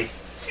to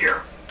life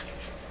here.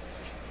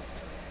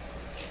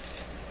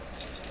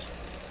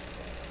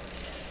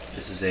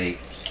 This is a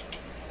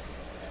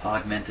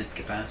augmented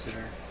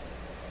capacitor.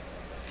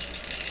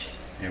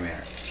 Here we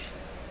are.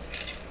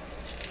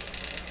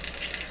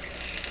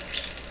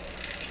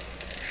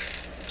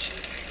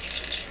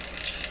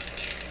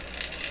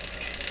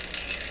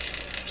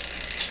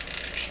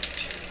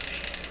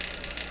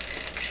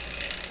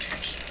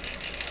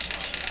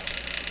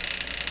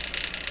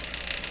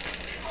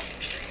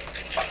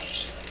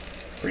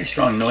 Pretty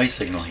strong noise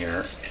signal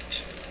here.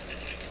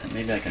 And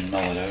maybe I can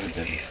null it out a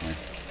bit with my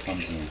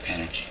clumsy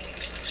antenna.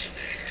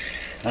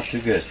 Not too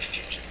good.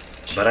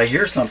 But I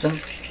hear something.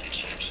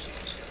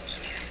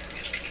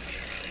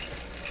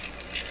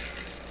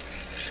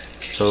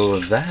 So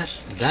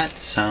that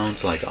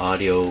sounds like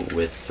audio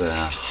with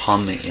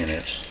hum in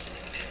it.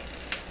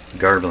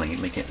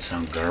 Garbling, making it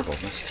sound garbled.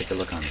 Let's take a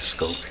look on the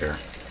scope here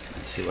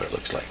and see what it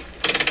looks like.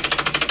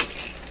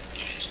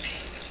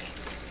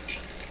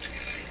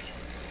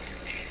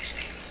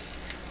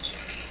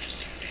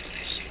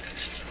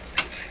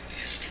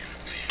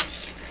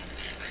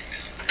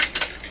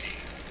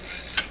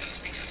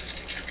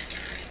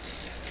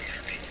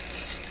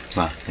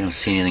 Well, you don't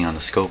see anything on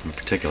the scope in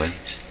particular.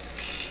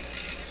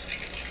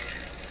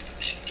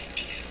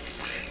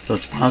 So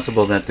it's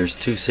possible that there's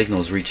two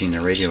signals reaching the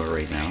radio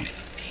right now.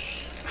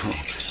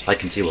 I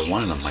can see what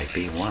one of them might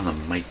be. One of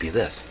them might be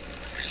this.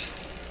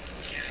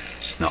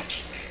 No.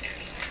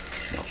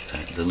 No,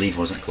 the lead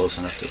wasn't close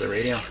enough to the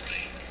radio.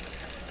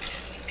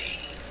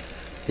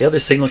 The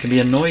other signal can be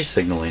a noise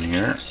signal in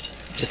here.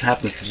 It just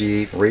happens to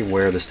be right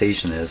where the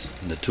station is.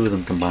 And the two of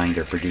them combined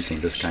are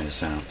producing this kind of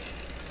sound.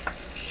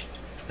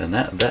 And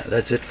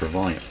that's it for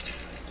volume.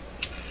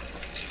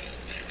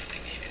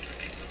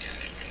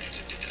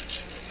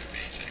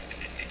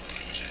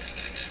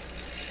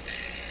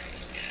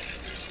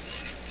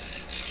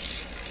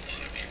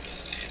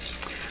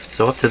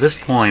 So up to this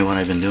point, what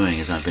I've been doing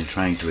is I've been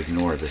trying to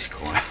ignore this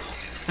coil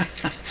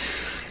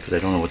because I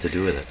don't know what to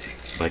do with it.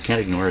 But I can't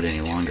ignore it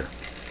any longer.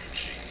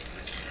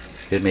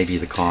 It may be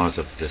the cause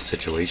of the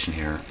situation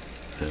here,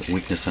 the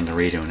weakness on the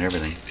radio and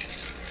everything.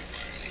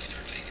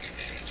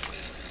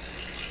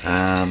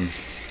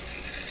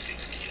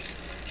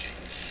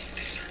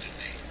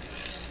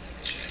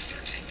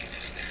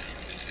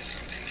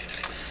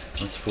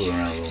 Let's fool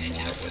around a little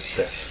more with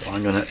this. So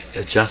I'm going to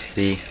adjust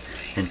the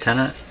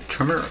antenna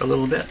trimmer a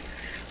little bit.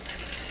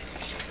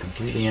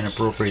 Completely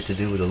inappropriate to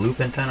do with a loop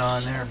antenna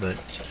on there, but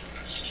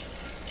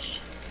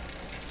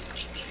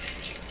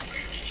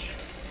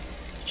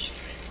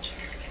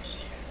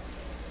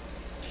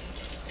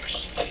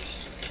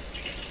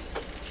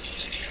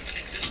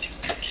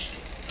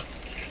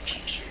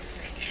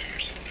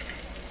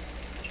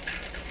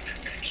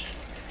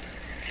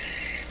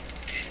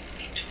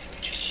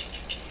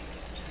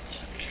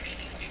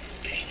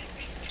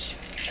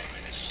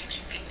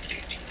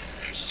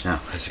now,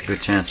 there's a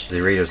good chance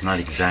the radio is not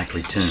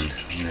exactly tuned.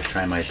 I'm going to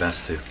try my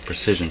best to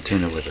precision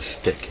tune it with a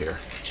stick here.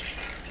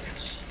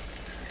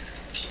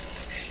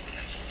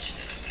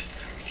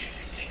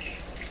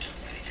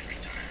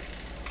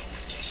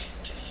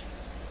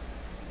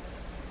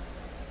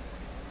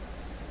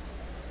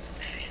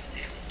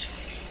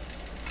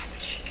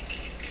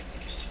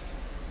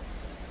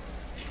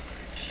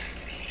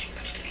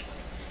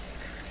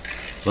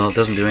 Well, it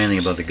doesn't do anything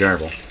about the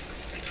garble.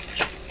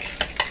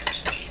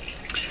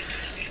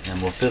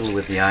 And we'll fiddle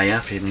with the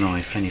IF, even though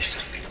I finished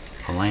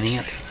aligning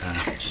it.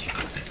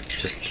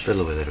 Just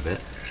fiddle with it a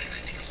bit.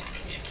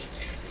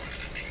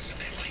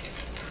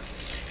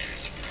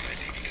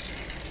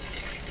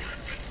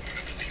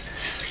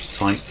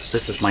 So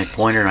this is my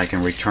pointer. I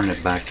can return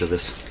it back to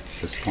this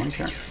point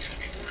here.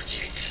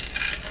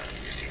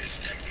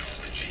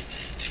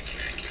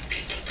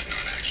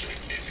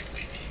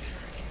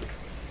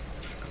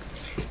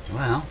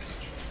 Well,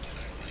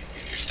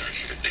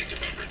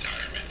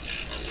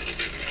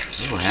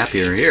 a little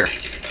happier here.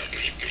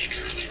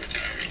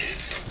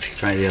 Let's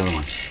try the other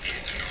one.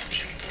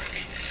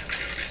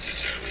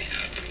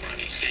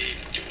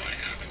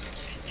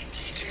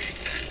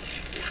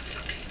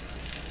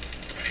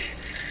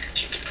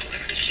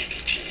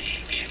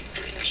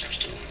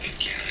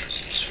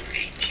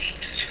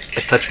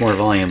 A touch more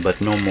volume,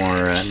 but no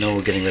more, no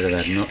getting rid of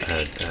that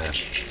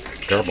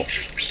garble.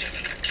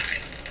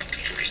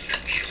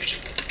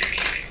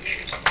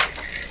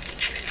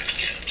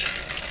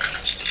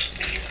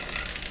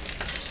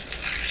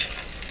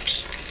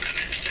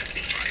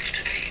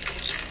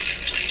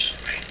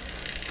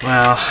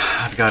 Well,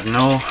 I've got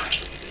no...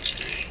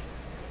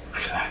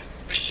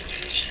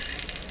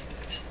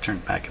 Just turn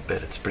it back a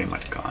bit, it's pretty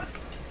much gone.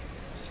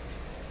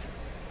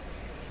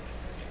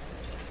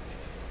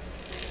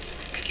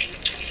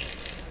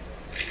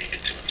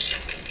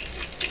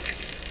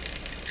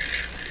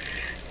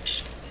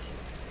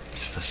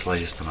 Just the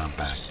slightest amount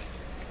back.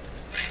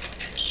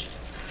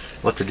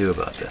 What to do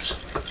about this?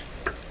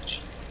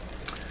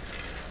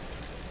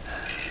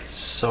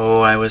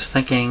 So I was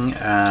thinking,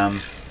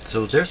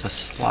 so there's a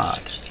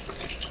slot.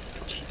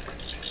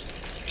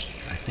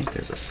 I think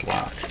there's a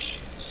slot.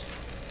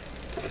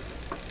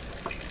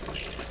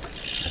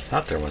 I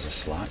thought there was a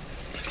slot.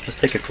 Let's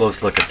take a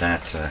close look at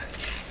that.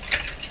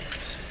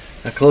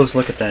 A close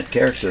look at that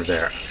character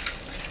there.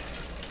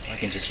 I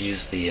can just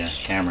use the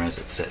camera as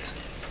it sits.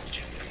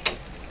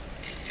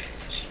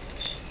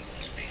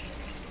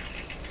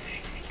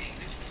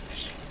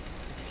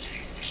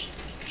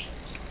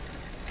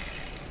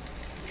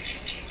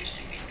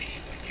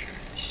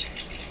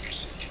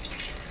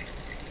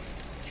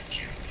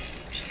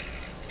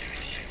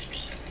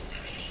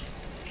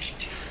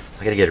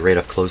 I gotta get right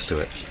up close to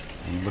it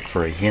and look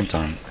for a hint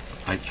on.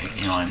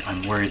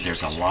 I'm worried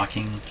there's a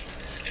locking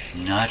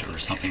nut or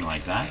something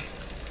like that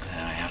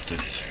that I have to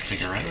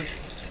figure out.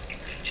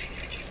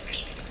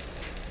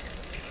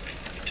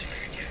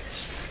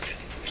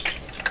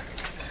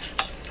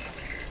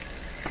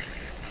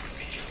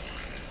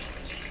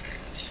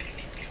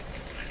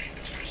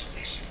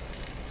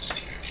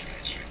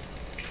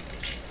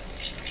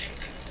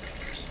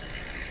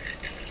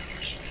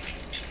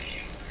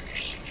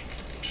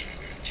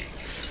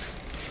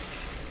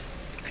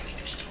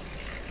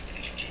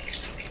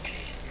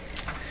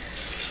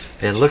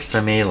 It looks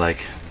to me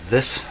like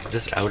this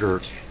outer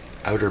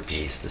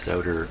piece, this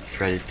outer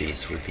threaded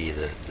piece, would be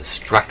the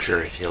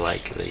structure, if you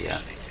like,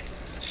 the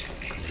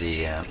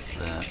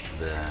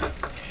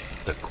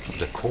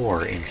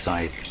core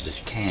inside this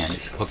can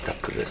is hooked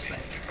up to this thing.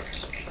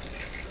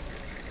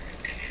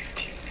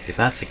 If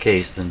that's the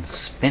case, then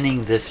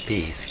spinning this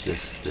piece,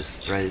 this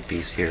threaded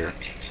piece here,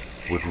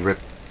 would rip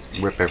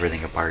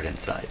everything apart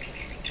inside.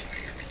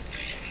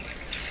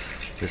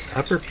 This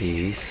upper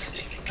piece,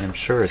 I'm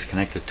sure, is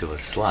connected to a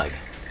slug,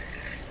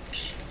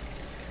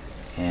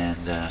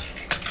 and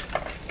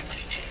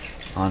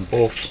on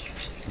both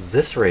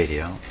this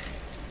radio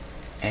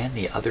and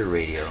the other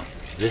radio,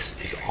 this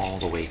is all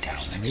the way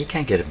down. I mean, you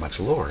can't get it much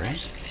lower, right?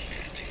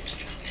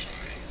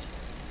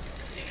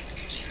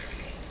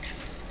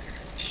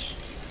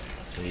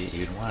 So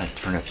you'd want to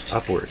turn it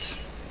upwards.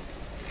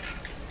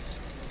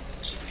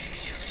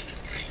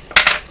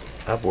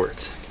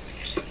 Upwards.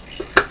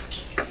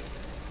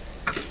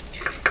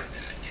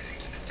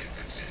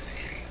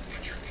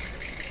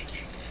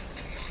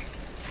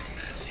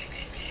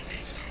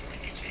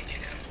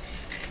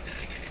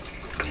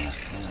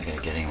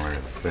 Okay, getting rid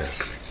of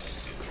this.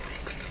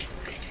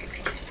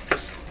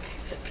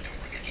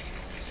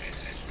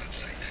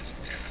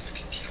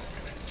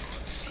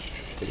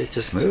 Did it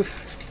just move?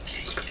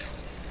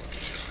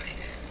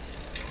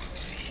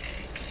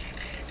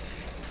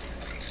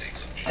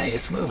 Hey,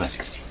 it's moving.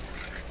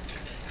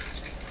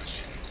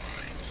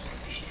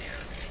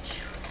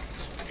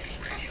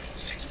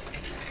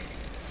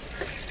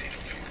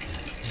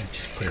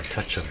 Just put a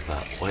touch of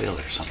oil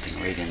or something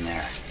right in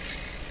there.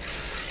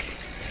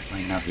 That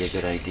might not be a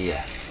good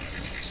idea.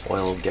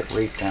 Oil will get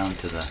right down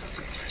to the...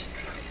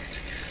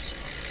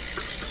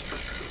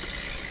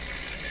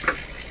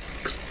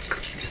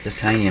 just a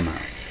tiny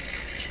amount.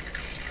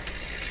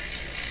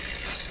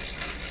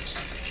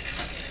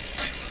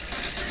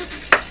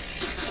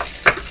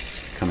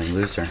 It's coming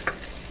looser.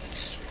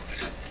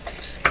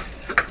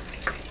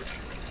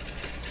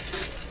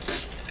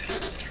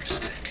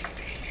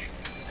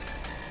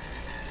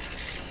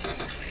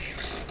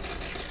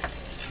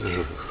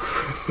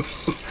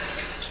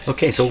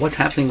 Okay, so what's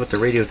happening with the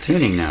radio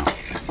tuning now?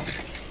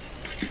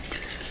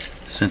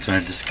 Since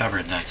I've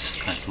discovered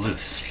that's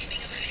loose.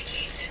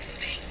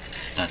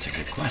 That's a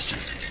good question.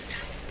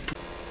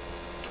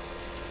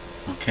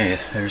 Okay,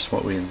 there's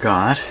what we've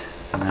got.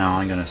 Now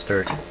I'm going to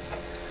start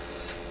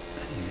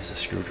use a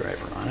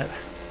screwdriver on it.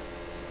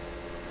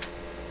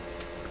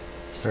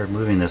 Start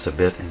moving this a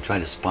bit and try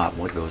to spot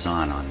what goes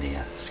on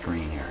the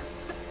screen here.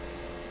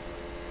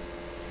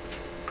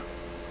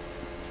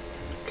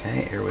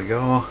 Okay, here we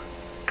go.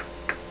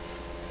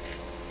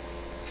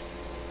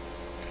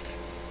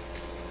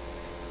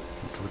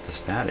 What's with the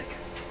static?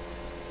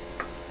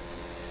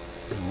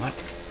 You know what?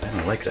 I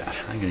don't like that.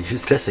 I'm going to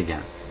use this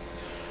again.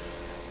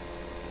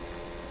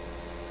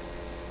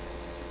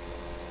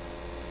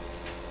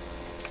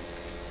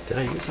 Did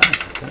I use that?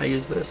 Did I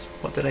use this?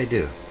 What did I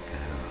do? I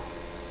don't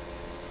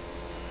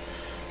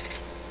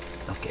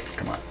know. Okay,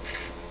 come on.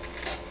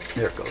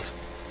 There it goes.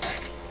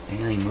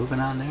 Anything moving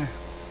on there?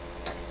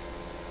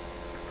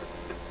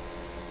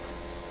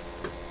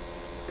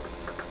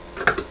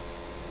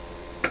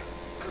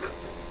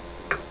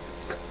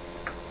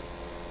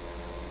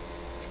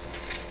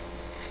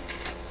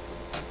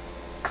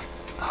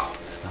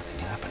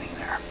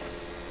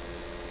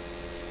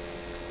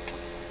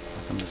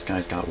 This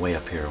guy's got way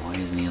up here. Why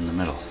isn't he in the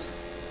middle?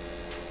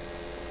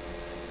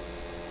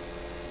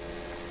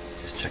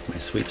 Just check my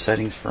sweep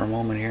settings for a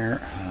moment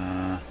here.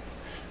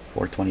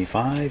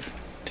 425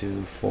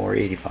 to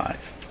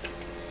 485.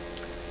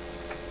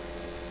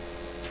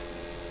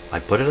 I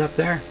put it up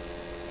there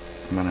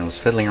when I was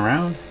fiddling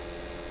around.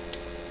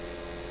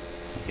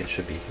 I think it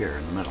should be here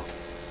in the middle,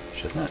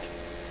 shouldn't it?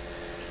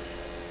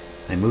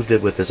 I moved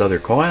it with this other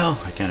coil.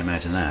 I can't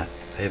imagine that.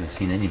 I haven't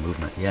seen any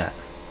movement yet.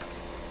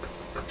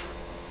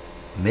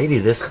 Maybe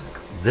this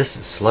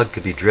slug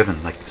could be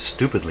driven like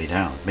stupidly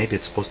down. Maybe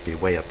it's supposed to be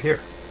way up here.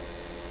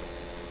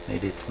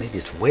 Maybe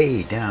it's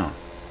way down.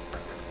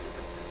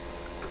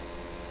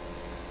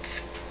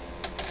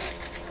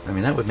 I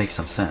mean, that would make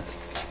some sense.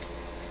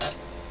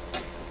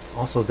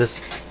 Also,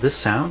 this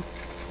sound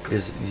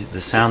is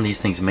the sound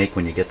these things make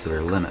when you get to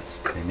their limits.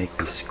 They make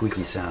these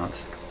squeaky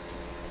sounds,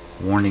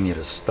 warning you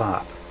to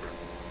stop.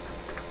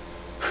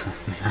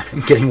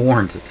 I'm getting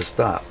warned to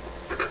stop.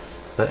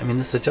 But I mean,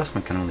 this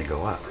adjustment can only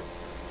go up.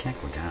 Can't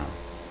go down.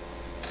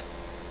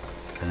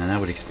 And then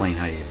that would explain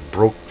how you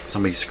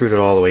somebody screwed it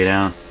all the way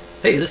down.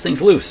 Hey, this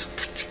thing's loose.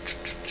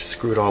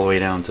 Screw it all the way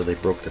down until they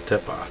broke the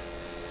tip off.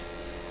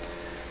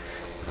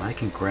 I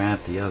can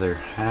grab the other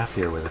half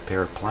here with a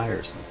pair of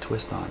pliers and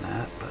twist on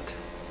that, but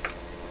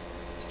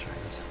let's try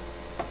this.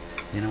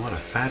 You know what? A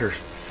fatter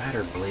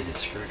bladed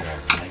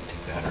screwdriver might do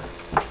better.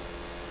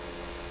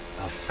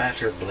 A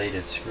fatter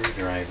bladed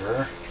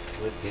screwdriver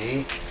would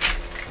be,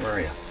 where are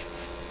you?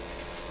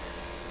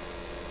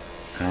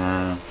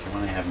 The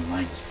one I have in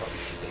mind is probably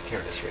too big. Here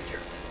it is, right here,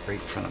 right in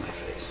front of my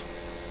face.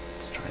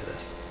 Let's try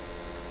this.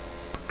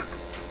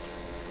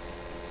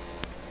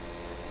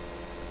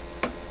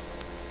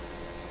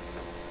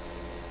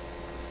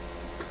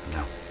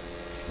 No,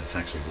 that's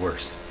actually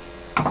worse.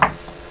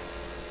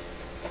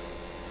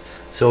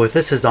 So if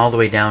this is all the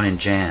way down and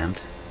jammed,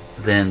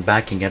 then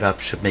backing it up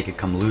should make it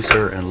come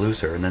looser and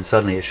looser, and then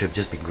suddenly it should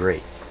just be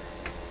great.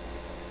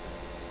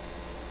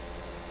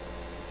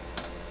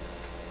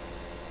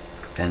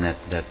 And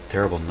that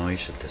terrible noise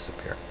should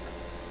disappear.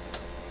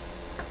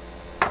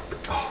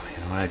 Oh, you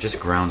know what? I just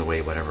ground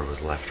away whatever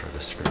was left for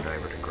the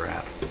screwdriver to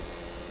grab.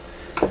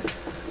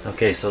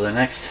 Okay, so the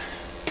next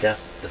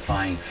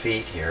death-defying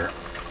feat here,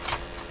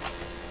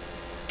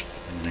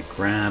 I'm going to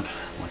grab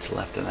what's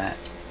left of that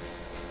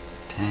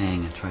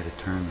tang and try to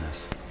turn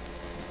this.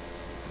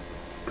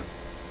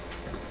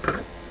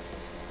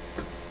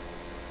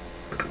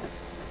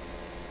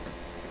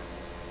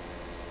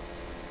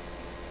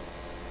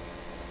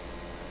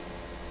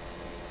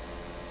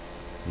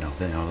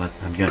 No,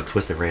 I'm going to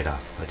twist it right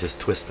off. I just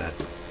twist that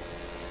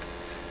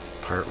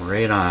part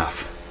right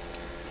off.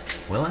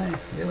 Will I?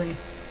 Really?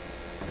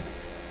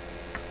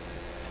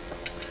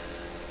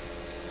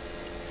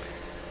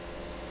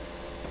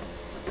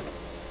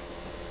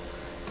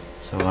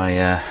 So no,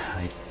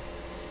 I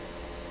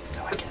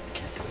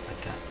can't do it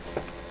like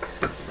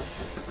that.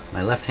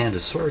 My left hand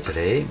is sore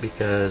today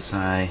because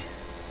well,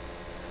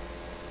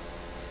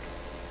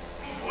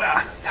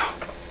 no,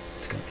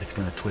 it's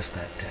gonna twist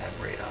that tab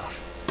right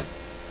off.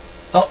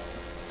 Oh,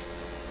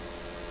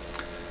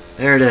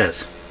 there it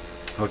is.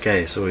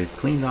 Okay, so we've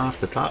cleaned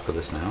off the top of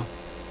this now.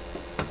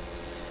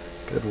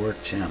 Good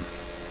work, Jim.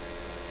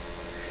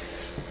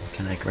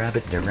 Can I grab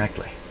it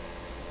directly?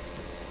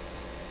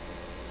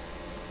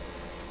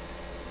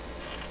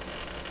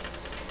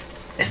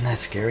 Isn't that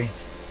scary?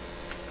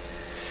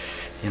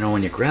 You know,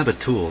 when you grab a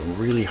tool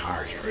really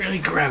hard, you really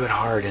grab it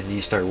hard and you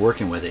start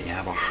working with it, you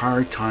have a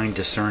hard time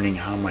discerning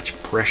how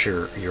much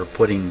pressure you're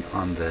putting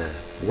on the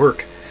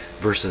work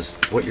versus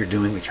what you're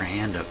doing with your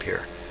hand up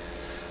here.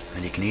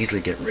 And you can easily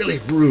get really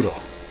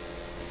brutal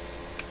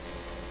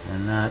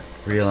and not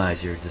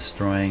realize you're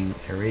destroying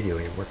a radio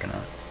you're working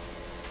on.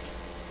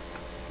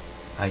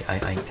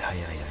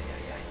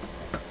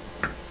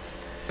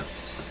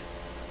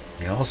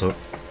 You also,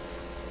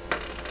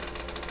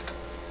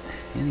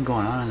 anything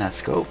going on in that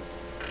scope?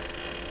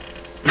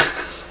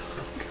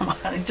 Come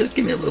on, just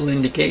give me a little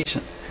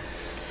indication.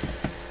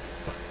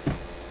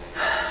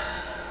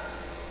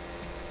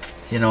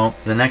 You know,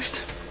 the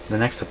next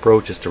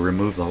approach is to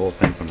remove the whole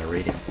thing from the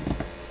radio.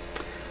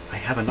 I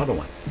have another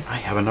one. I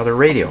have another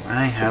radio.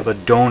 I have a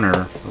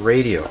donor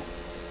radio.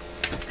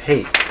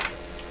 Hey.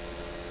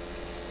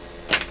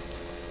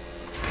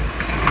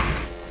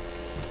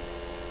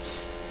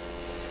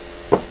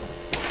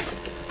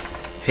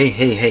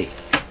 Hey.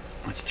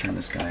 Let's turn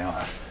this guy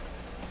off.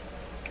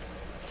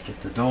 Get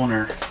the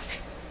donor.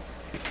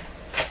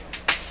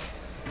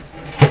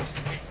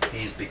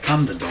 He's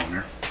become the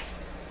donor.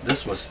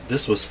 This was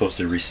supposed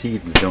to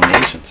receive the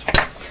donations,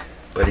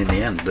 but in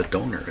the end, the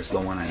donor is the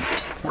one I'm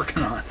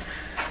working on.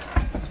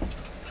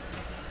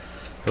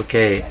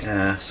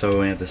 Okay,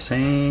 so we have the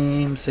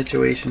same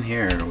situation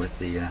here with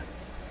the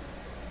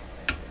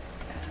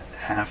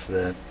half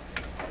the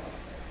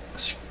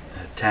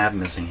tab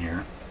missing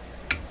here.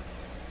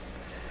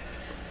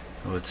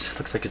 Oh, it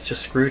looks like it's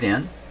just screwed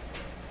in.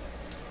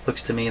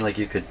 Looks to me like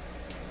you could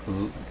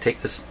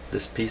take this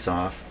piece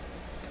off,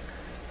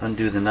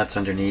 undo the nuts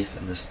underneath,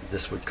 and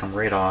this would come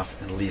right off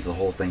and leave the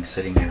whole thing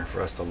sitting here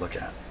for us to look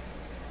at.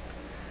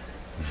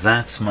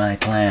 That's my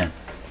plan.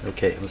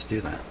 Okay, let's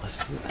do that. Let's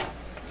do that.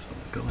 So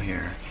we'll go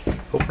here.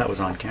 Hope that was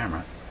on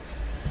camera.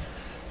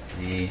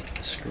 The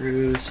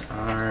screws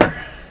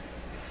are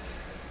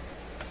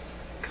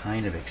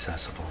kind of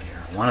accessible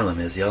here. One of them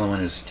is. The other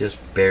one is just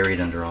buried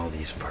under all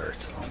these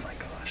parts. Oh my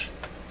gosh.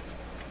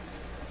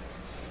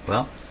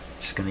 Well,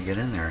 just gonna get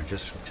in there and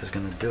just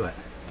gonna do it.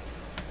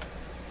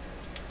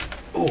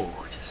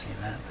 Oh, just see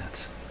that?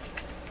 That's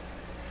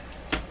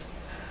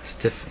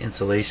stiff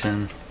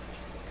insulation.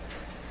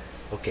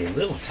 Okay, a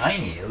little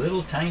tiny. Oh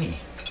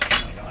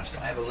my gosh, do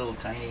I have a little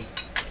tiny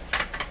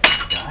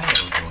guy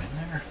that'll go in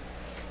there?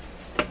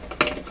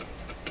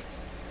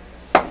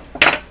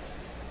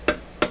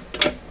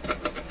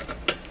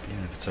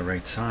 Even if it's the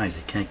right size,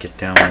 it can't get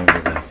down over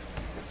the...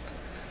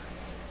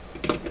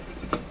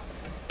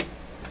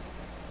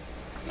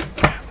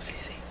 That was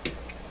easy.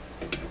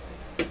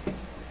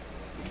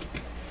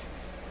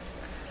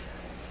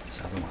 This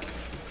other one.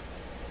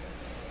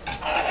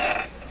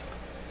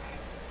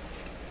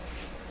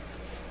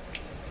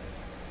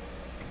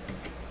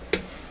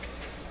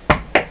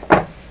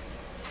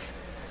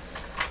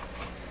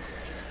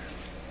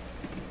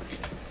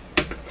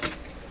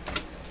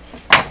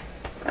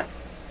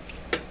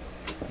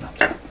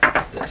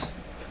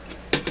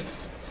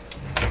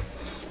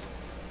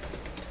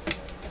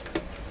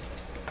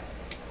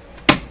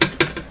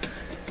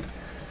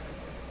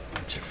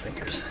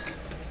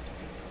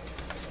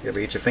 You ever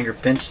get your finger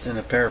pinched in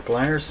a pair of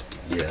pliers?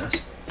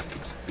 Yes.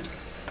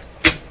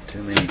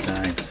 Too many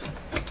times.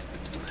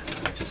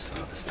 I just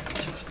saw this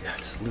thing. Yeah,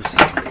 it's loose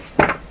as can be.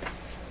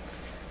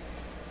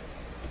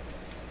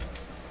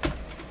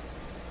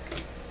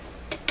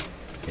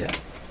 Yeah.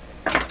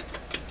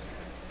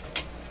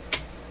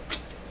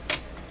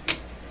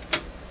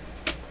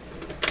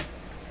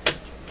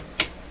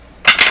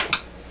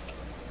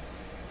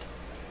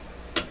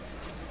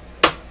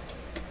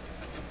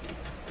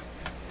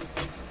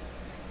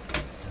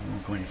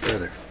 Go any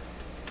further.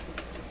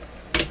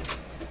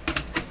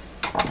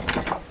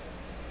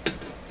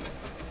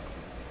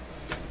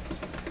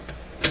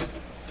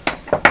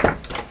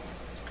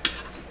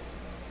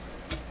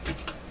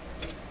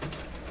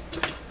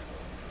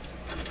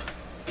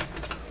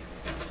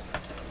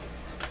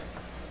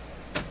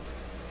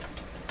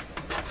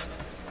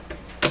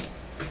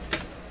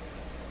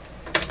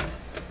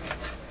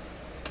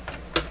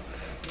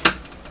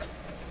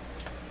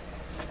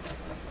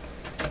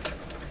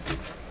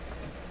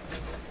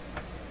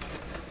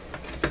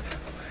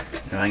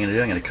 What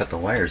I'm going to cut the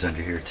wires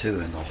under here too,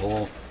 and the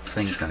whole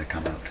thing's going to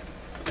come out.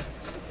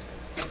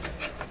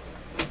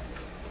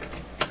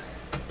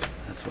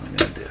 That's what I'm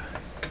going to do.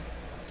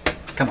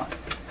 Come on.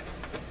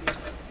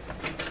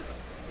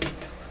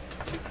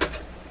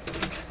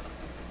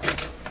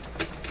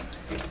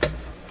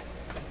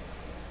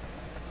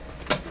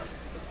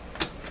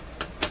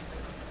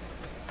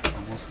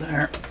 almost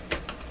there.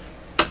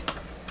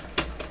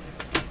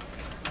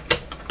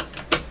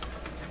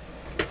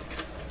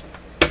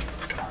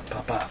 Come on,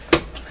 pop off.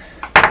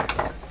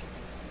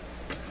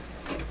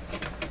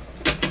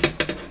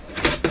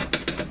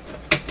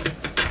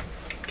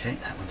 Okay,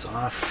 that one's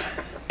off.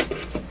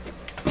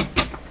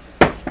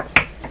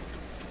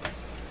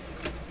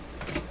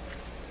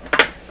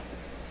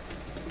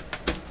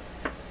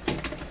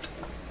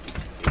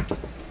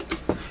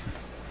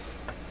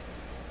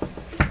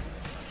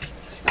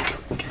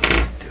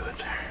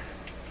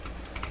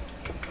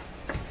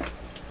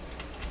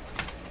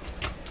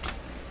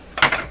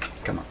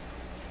 Come on.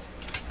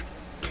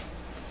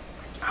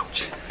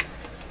 Ouch.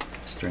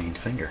 Strained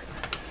finger.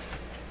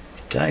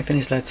 Did I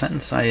finish that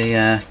sentence?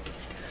 I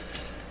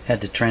had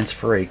to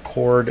transfer a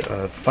cord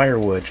of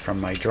firewood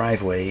from my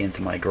driveway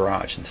into my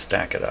garage and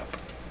stack it up.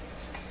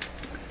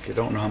 If you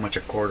don't know how much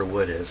a cord of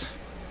wood is,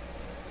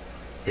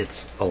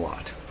 it's a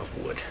lot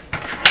of wood.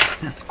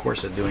 In the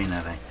course of doing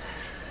that, I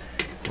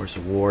of course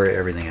wore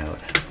everything out.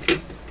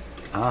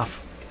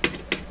 Off.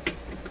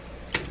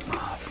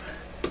 Off.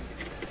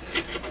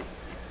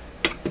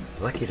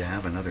 Lucky to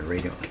have another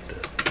radio like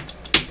this.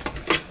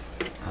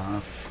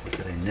 Off. Look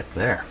at I nip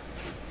there.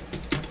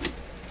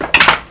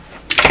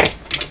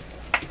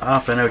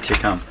 Off and out you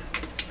come.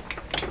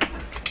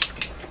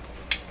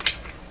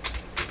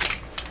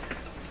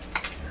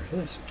 There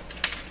it is.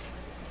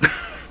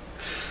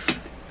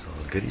 It's all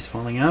the goodies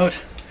falling out.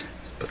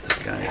 Let's put this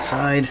guy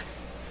aside.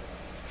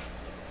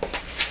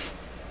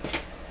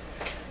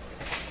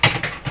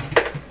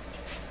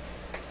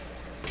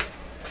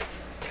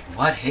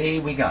 What hay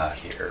we got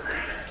here?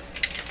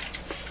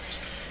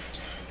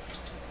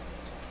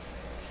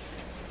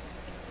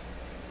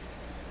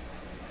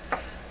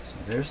 So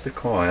there's the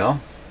coil.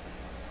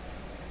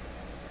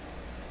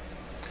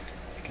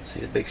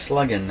 See a big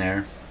slug in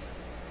there.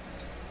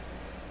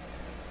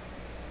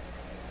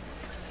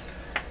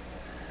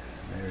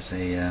 There's a,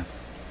 can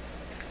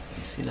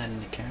you see that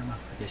in the camera?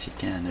 I guess you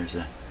can. There's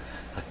a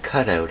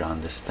cutout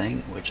on this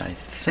thing, which I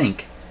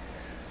think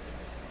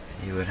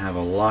you would have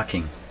a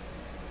locking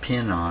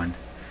pin on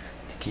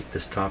to keep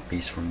this top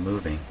piece from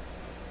moving.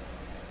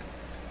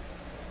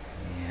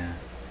 Yeah.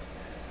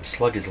 The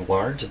slug is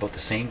large, about the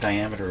same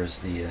diameter as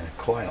the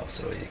coil,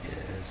 so it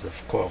is the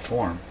coil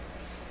form.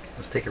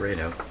 Let's take it right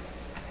out.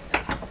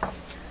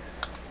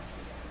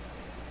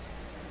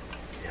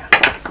 Yeah,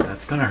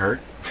 that's gonna hurt.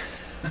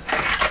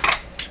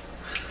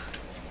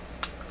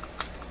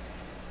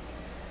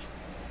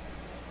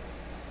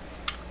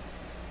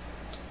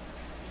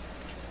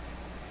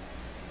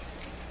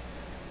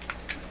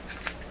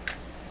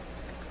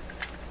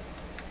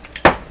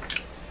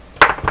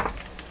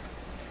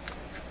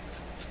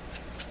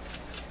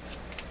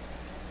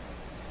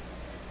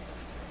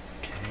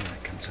 Okay,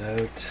 that comes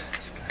out.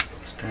 This guy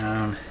goes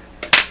down.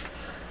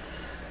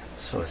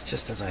 So it's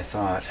just as I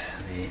thought.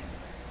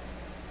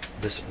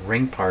 This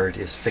ring part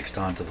is fixed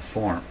onto the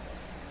form.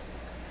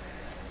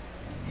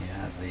 And you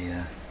have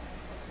the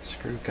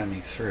screw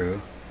coming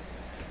through.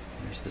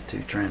 There's the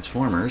two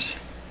transformers.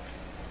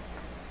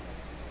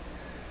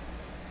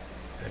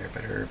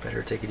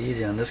 Better take it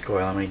easy on this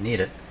coil. I might need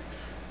it.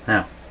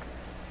 Now,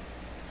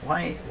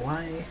 why?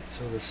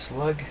 So the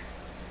slug.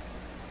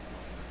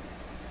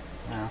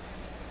 Well.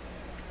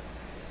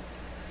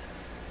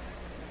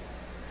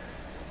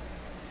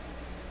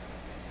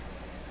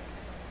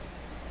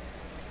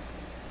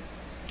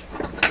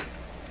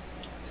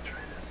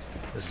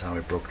 This is how I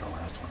broke the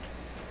last one.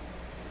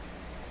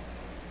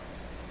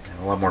 I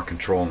have a lot more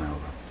control now,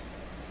 though.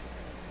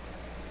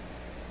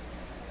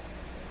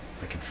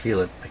 I can feel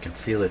it. I can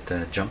feel it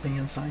jumping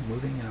inside,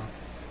 moving. You know.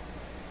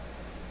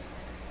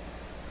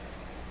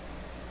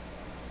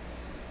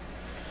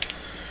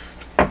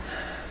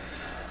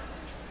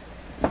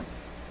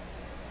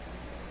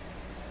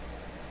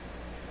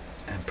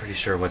 I'm pretty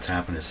sure what's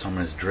happened is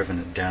someone has driven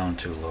it down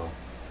too low.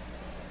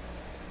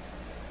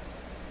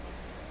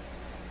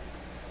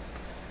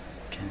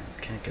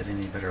 Can't get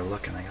any better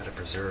look, and I gotta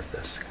preserve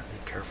this. Gotta be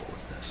careful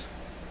with this.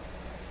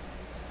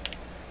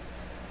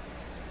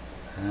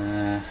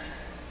 Let's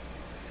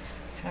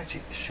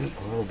actually shoot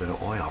a little bit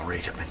of oil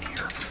right up in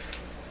here.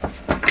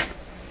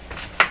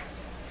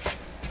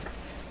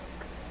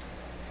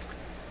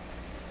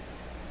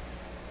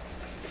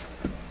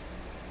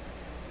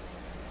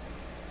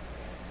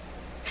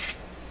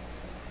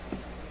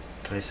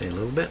 Did I say a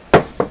little bit?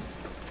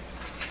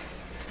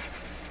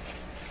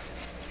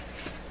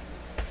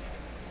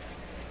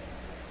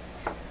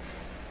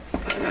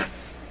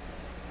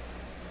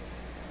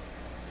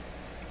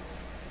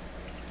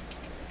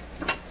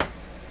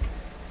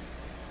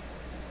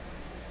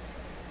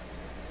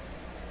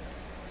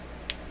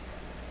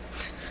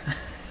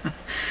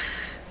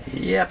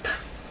 Yep.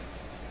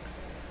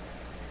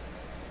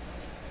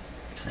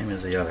 Same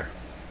as the other.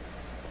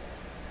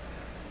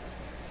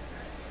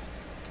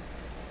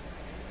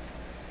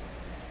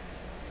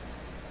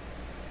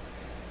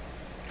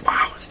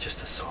 Wow, it's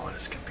just as solid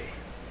as can be.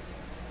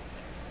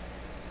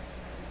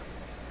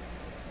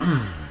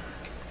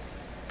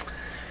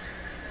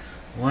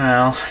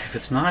 Well, if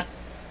it's not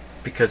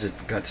because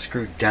it got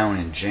screwed down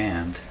and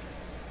jammed,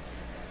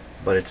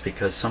 but it's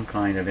because some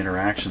kind of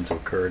interactions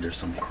occurred. There's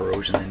some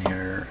corrosion in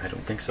here. I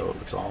don't think so. It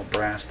looks all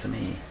brass to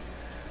me.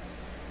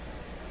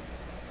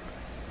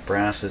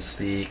 Brass is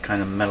the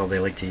kind of metal they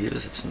like to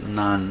use. It's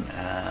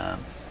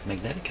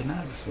non-magnetic and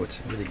that, so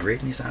it's really great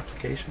in these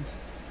applications.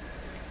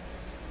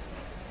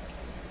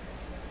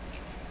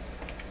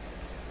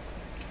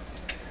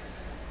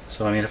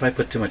 So I mean, if I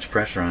put too much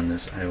pressure on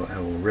this, I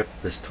will rip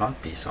this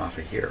top piece off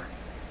of here.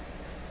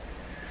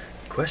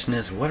 The question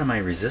is, what am I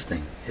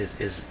resisting?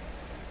 Is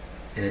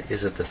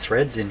it the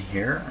threads in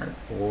here,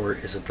 or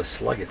is it the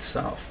slug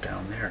itself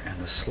down there? And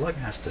the slug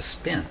has to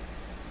spin.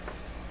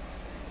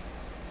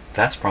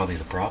 That's probably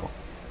the problem.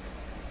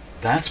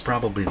 That's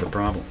probably the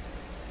problem.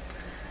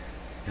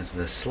 Is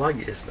the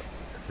slug is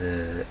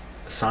the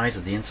size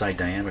of the inside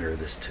diameter of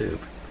this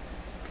tube.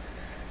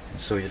 And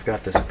so you've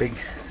got this big,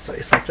 it's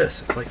like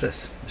this, it's like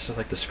this. It's just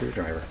like the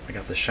screwdriver. I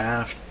got the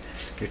shaft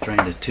you're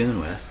trying to tune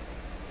with.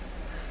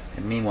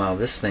 And meanwhile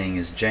this thing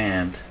is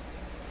jammed.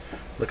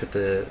 Look at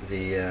the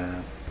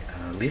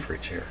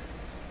leverage here.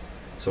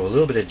 So a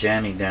little bit of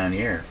jamming down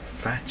here,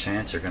 fat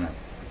chance you're going to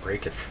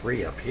break it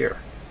free up here.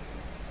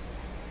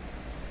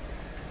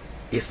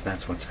 If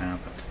that's what's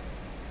happened.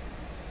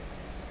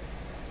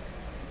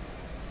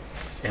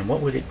 And what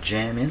would it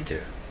jam into?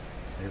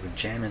 It would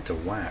jam into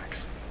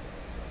wax.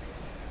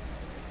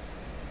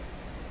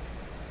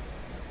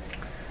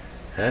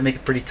 That'd make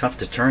it pretty tough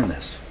to turn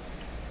this,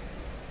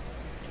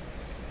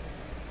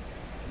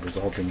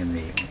 resulting in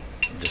the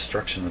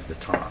destruction of the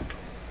top.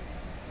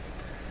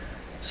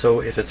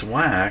 So if it's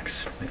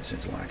wax,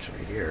 it's wax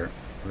right here,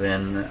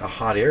 then a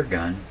hot air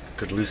gun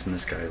could loosen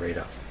this guy right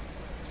up.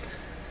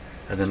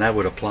 And then that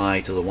would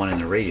apply to the one in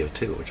the radio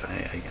too, which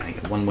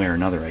one way or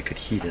another I could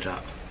heat it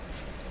up.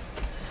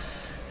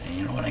 And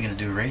you know what I'm going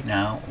to do right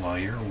now while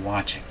you're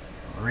watching?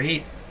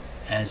 Right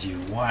as you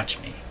watch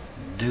me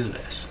do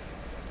this,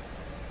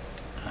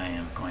 I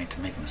am going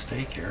to make a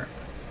mistake here.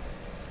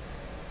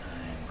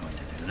 I'm going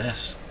to do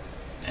this,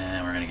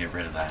 and we're going to get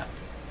rid of that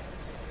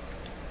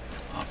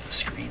off the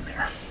screen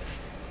there.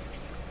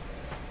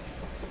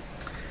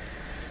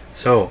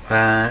 So,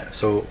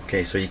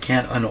 okay, so you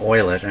can't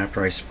unoil it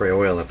after I spray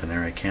oil up in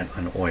there. I can't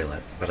unoil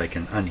it, but I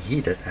can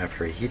unheat it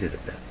after I heat it a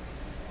bit.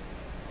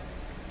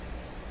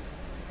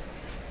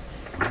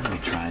 Let me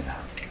try that.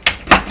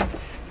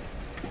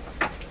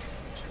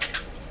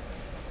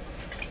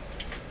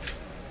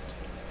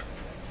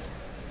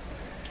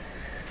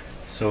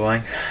 So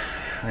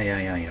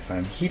if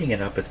I'm heating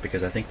it up, it's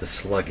because I think the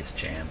slug is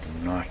jammed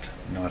and not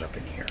up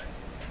in here.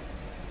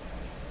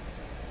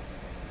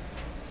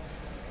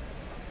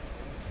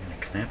 I'm going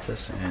to clamp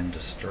this and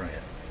destroy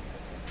it.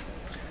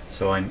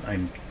 So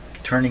I'm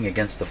turning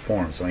against the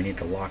form, so I need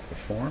to lock the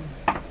form.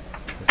 I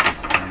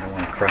don't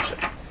want to crush it.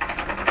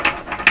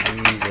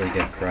 Easily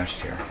get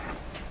crushed here.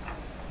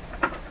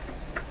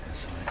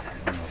 So I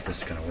don't know if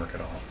this is going to work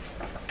at all.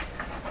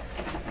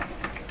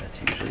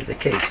 That's usually the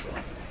case though.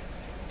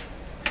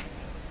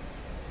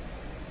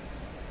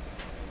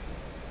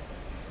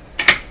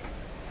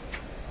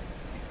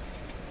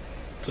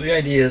 So the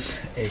idea is,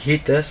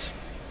 heat this,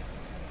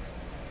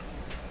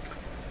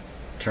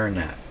 turn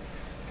that,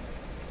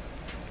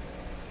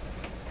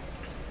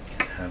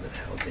 have it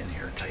held in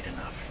here tight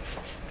enough.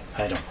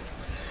 I don't know.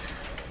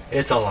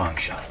 It's a long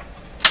shot.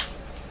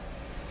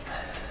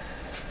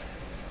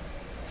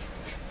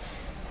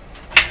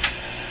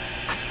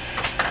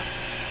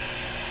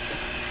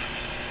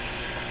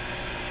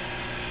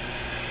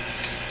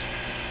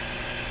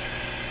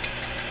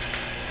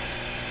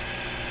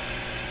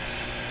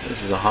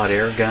 This is a hot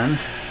air gun.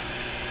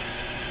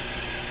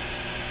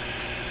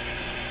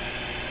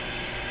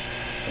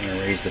 It's going to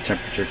raise the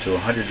temperature to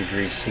 100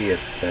 degrees C at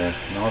the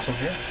nozzle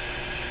here.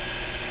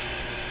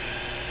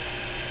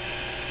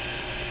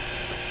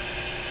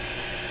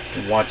 You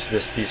can watch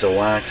this piece of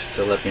wax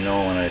to let me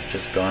know when I've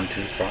just gone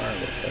too far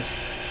with this.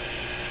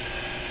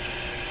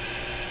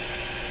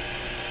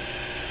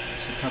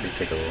 This will probably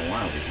take a little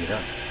while to heat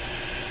up.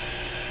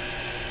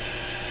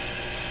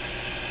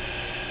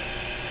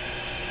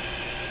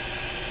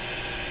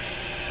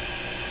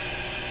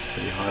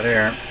 Pretty hot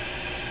air.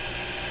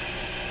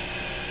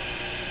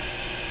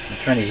 I'm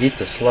trying to heat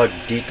the slug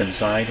deep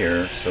inside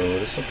here, so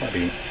this will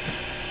probably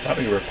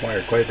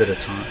require quite a bit of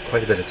time.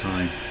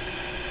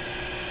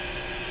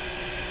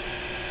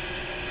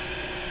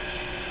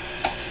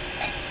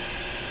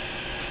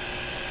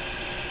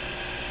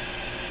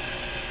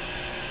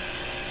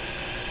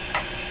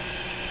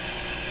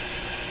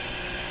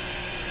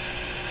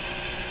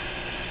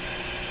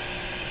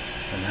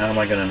 And how am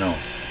I going to know?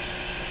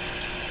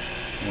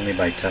 Only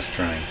by test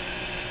trying.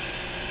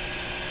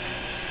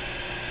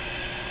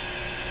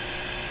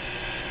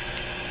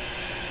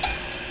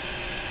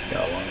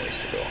 Got a long ways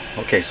to go.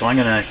 Okay, so I'm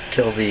going to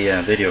kill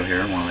the video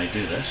here while I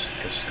do this,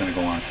 because it's going to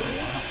go on for a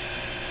while.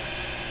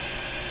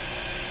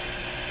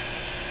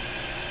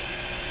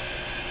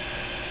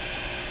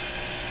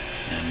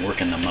 And I'm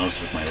working the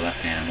mouse with my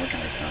left hand, working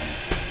the time.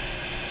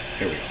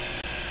 Here we go.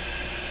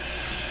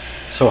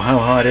 So how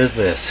hot is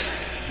this?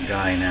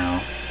 guy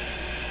now.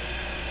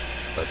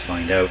 Let's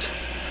find out.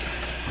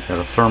 I've got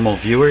a thermal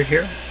viewer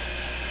here,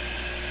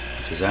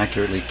 which is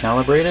accurately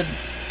calibrated.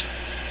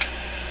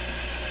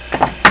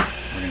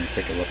 We're going to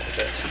take a look at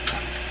it.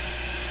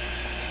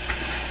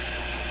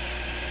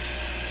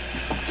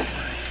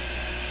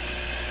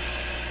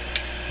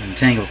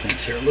 Untangle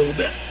things here a little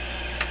bit.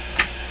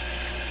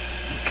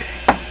 Okay.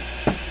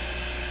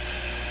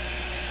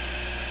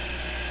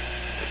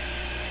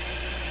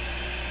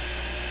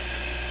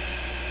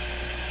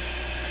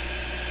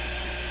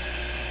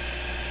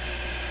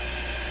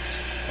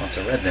 Lots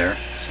of red there.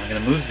 So I'm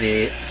going to move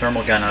the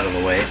thermal gun out of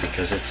the way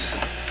because its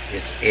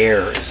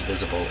air is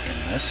visible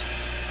in this.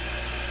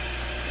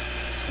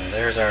 So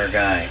there's our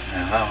guy.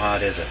 Now how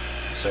hot is it?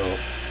 So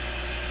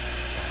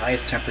the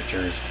highest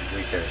temperature is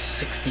right there,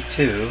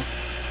 62.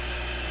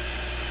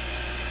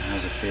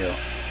 How's it feel?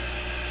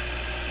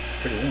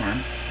 Pretty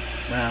warm.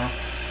 Well,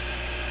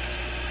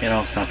 you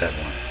know, it's not that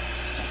warm.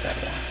 It's not that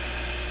warm.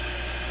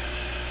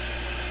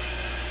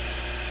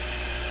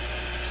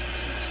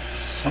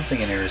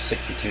 Something in here is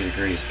 62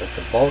 degrees, but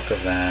the bulk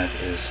of that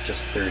is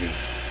just 30.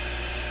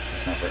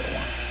 That's not very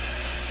warm.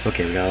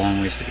 Okay, we got a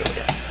long ways to go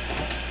yet,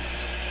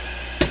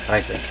 I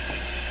think.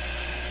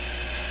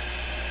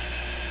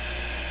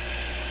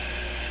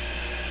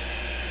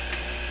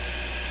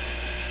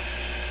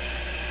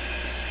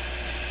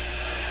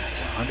 That's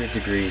 100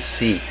 degrees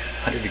C.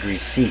 100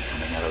 degrees C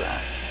coming out of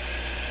that.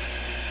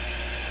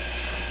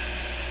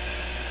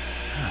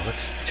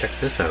 Let's check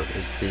this out.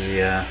 Is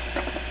the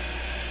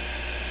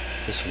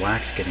this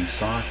wax getting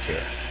soft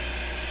here?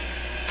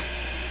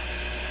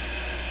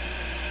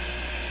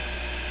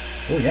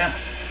 Oh yeah.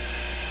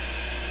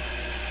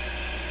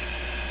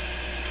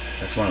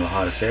 That's one of the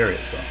hottest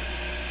areas though.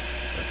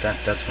 But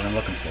that's what I'm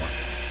looking for.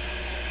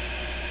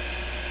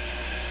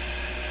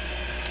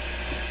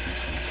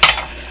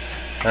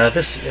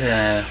 This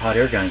hot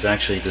air gun is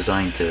actually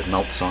designed to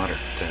melt solder,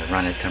 to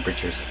run at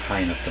temperatures high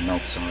enough to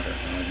melt solder.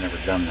 I've never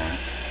done that.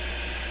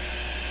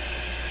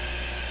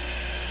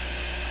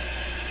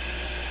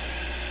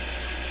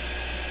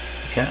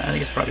 Okay, I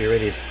think it's probably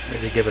ready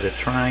to give it a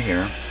try here.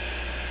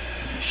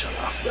 Let me shut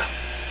off the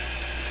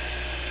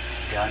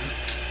gun.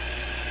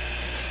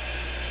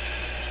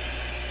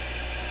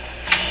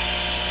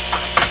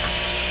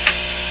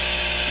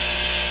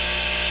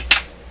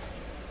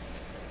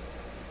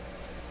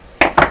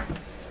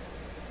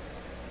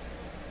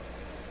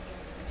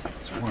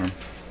 It's warm.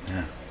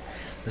 Yeah,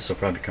 this will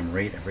probably come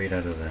right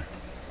out of the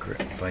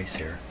grip vise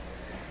here.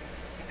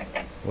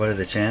 What are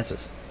the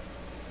chances?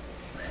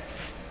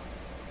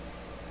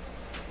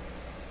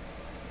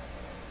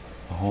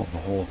 The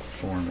whole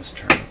form is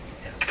turning.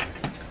 Yeah, it's going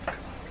to come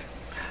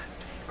out.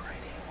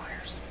 Grinding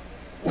wires.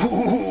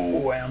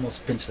 Ooh, I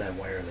almost pinched that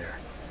wire there.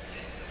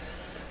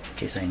 In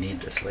case I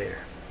need this later.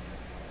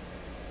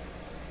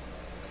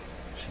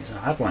 She's a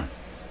hot one.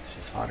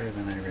 She's hotter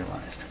than I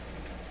realized.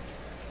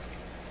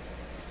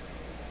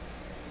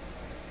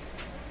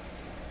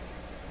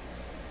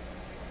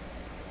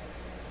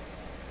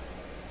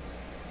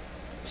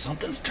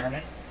 Something's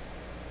turning.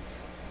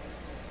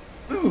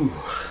 Ooh.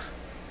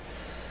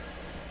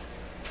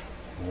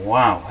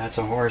 Wow, that's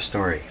a horror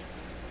story.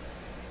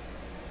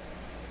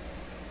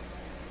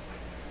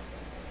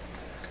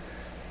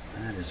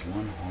 That is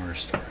one horror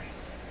story.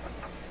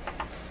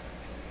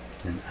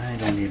 And I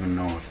don't even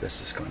know if this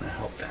is going to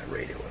help that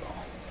radio at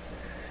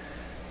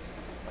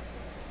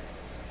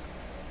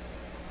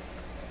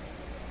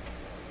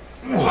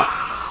all.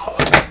 Wow!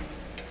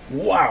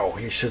 Wow,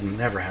 you should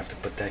never have to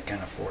put that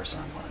kind of force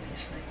on one of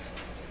these things.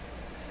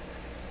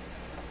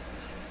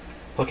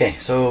 Okay,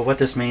 so what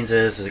this means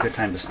is it's a good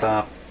time to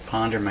stop,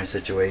 ponder my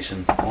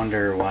situation,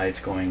 wonder why it's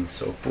going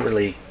so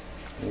poorly,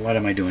 what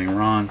am I doing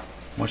wrong,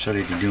 what should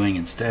I be doing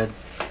instead,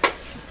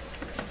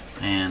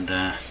 and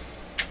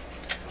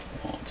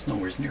well, it's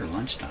nowhere near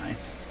lunchtime.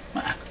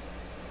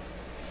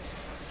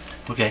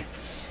 Okay,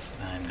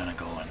 I'm gonna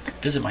go and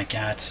visit my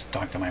cats,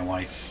 talk to my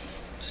wife,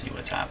 see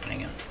what's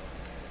happening, and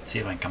see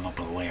if I can come up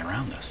with a way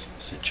around this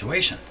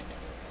situation.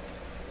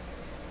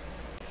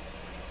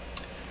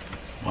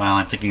 Well,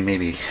 I'm thinking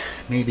maybe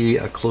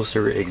a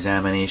closer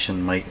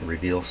examination might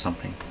reveal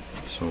something.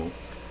 So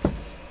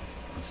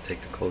let's take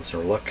a closer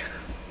look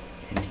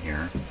in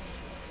here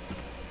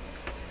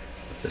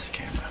with this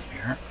camera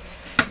here.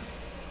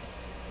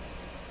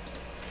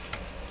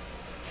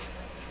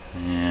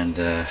 And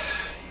yeah,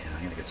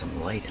 I'm gonna get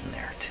some light in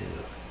there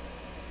too.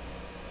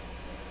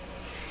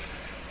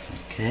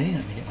 Okay,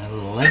 let me get my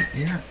little light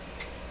here.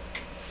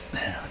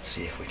 Let's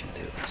see if we can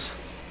do this.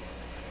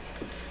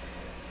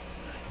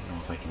 I don't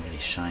know if I can really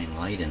shine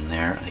light in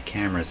there. The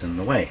camera's in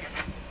the way.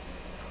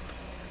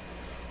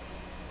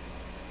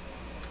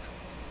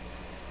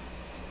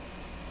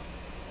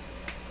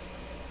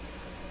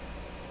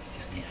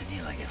 I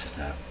need like just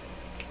a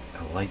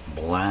light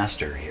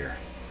blaster here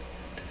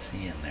to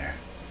see in there.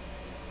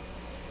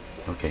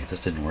 Okay, this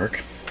didn't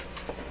work.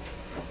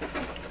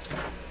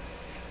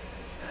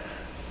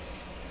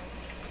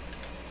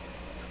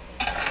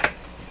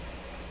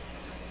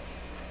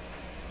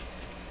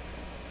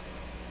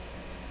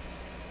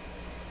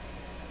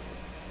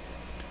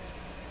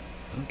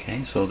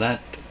 Okay, so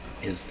that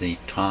is the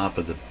top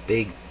of the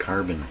big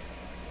carbon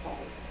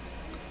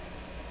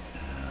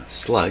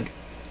slug,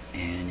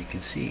 and you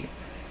can see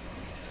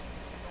just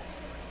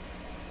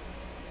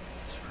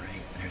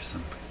right there's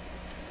some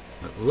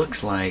what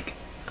looks like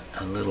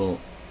a little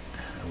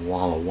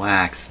wall of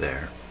wax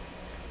there.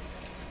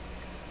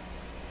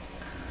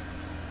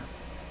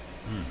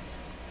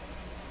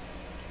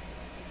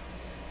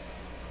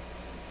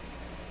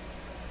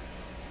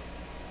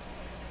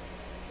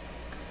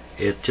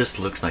 It just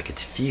looks like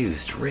it's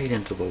fused right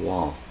into the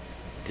wall,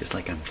 just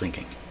like I'm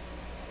thinking.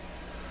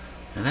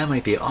 And that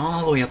might be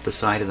all the way up the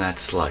side of that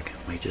slug.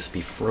 It might just be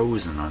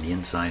frozen on the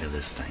inside of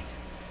this thing,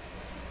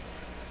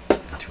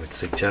 which would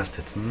suggest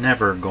it's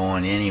never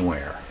going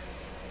anywhere.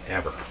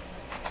 Ever.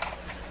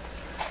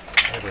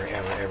 Ever,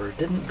 ever, ever.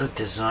 Didn't the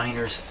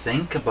designers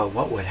think about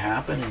what would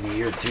happen in the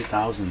year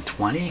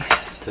 2020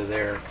 to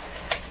their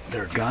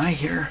guy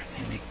here?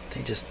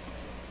 They just...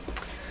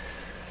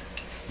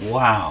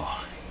 Wow.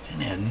 And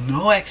they had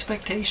no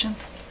expectation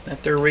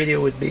that their radio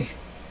would be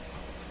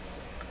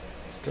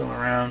still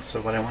around.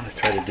 So what I want to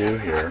try to do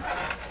here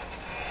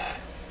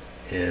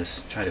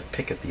is try to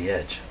pick at the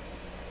edge.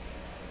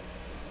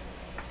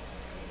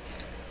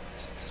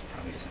 This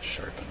probably isn't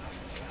sharp enough,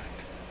 in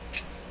fact.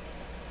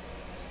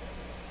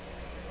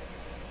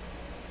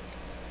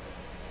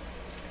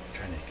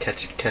 Trying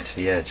to catch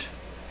the edge.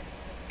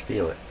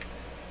 Feel it.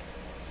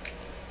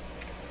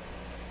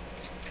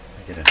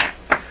 I get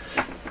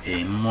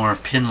a more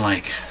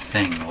pin-like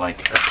thing,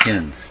 like a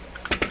pin.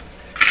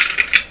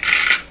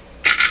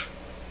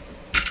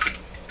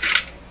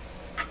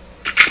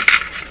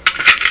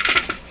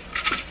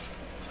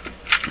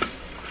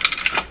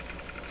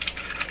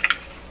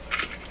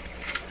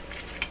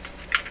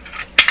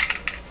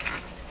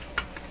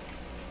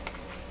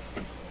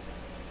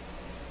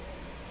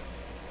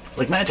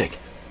 Like magic.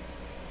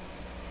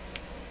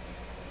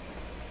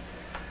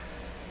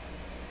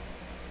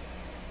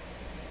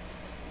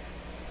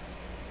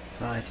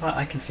 So I thought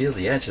I can feel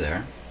the edge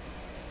there.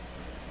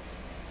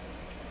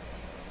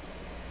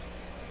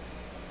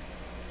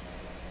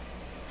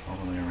 All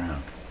the way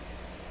around.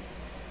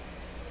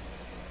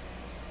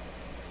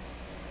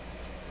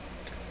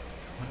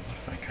 What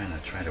if I kind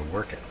of try to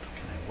work it?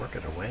 Can I work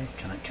it away?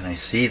 Can I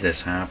see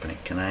this happening?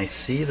 Can I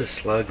see the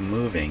slug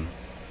moving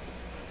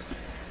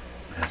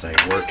as I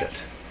work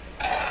it?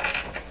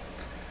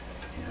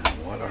 And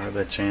what are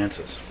the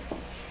chances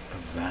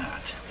of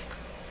that?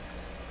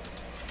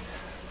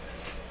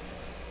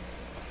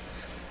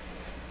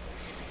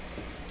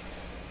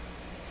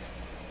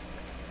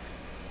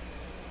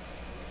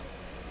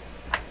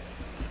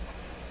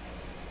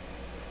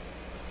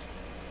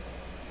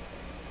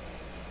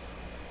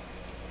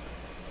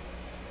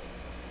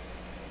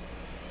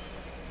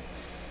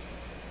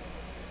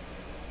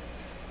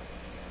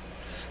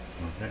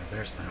 Well,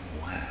 there's that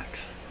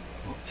wax.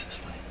 Oh, it's this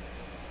way.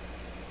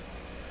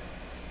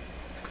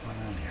 What's going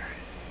on here?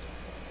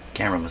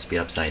 Camera must be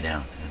upside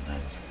down, and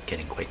I'm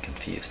getting quite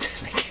confused.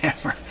 The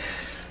camera,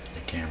 and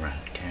the camera.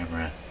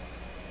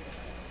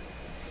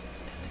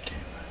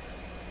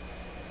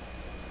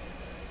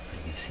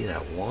 You can see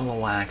that wall of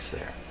wax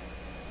there.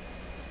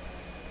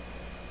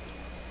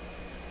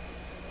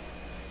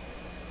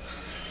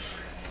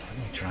 Let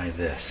me try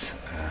this.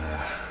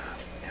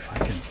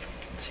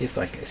 If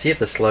I can see if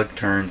the slug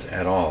turns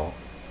at all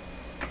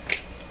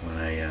when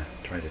I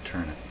try to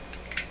turn it.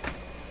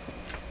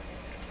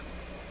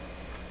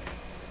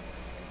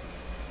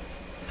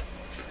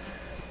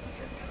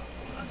 Okay, I'm gonna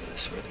hold onto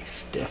this really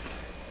stiff.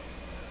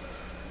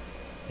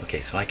 Okay,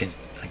 so I can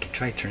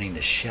try turning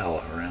the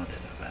shell around it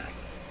in the back.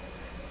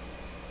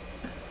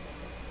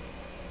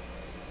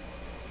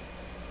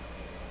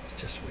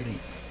 It's just really,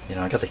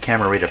 I got the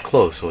camera right up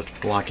close, so it's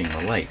blocking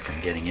the light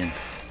from getting in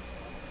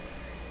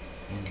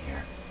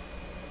here.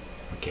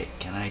 Okay,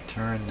 can I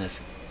turn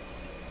this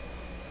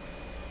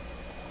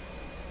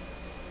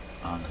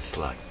on the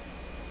slug?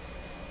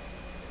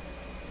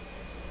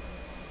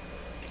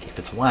 If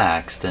it's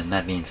wax, then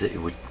that means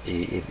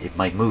it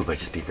might move, but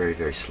just be very,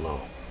 very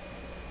slow.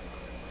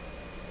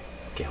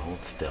 Okay,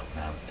 hold still.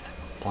 Now I'm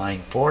applying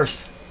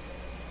force.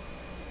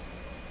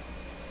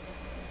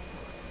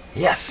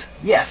 Yes,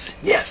 yes,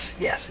 yes,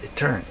 yes. It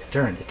turned.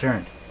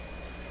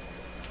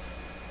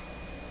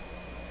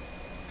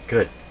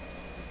 Good.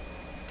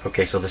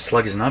 Okay, so the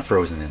slug is not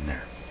frozen in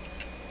there.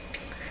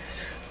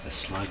 The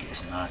slug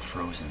is not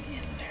frozen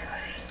in there.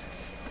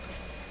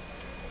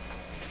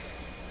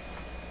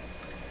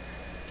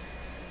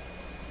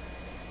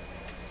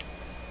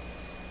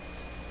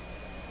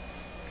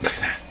 Look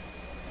at that.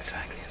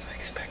 Exactly as I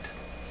expected.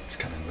 It's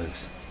coming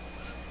loose.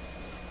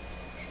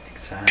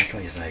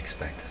 Exactly as I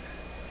expected.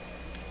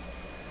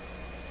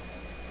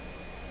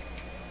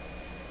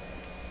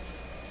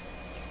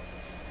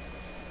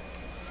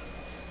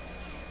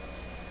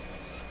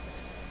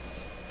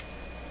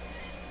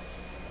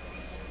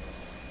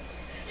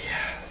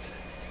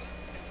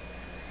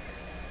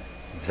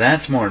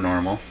 That's more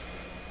normal.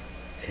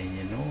 And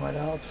you know what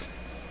else?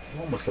 It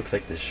almost looks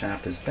like this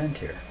shaft is bent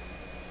here.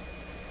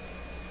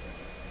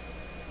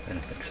 I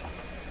don't think so.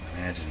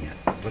 imagining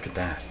it. Look at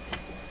that.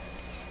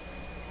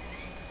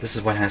 This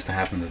is what has to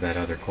happen to that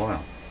other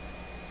coil.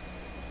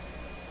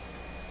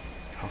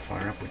 How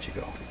far up would you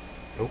go?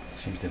 Oh,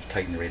 seems to have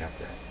tightened right up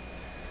there.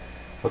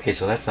 Okay,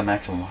 so that's the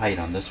maximum height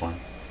on this one.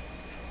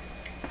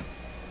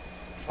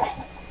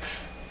 Oh.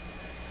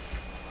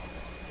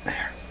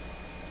 There.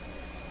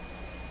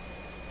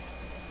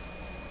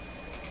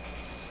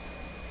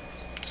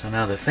 So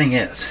now the thing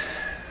is,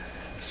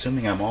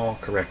 assuming I'm all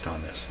correct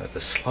on this, that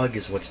the slug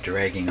is what's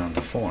dragging on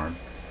the form,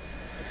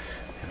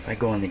 and if I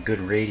go on the good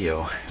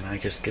radio and I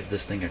just give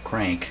this thing a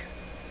crank,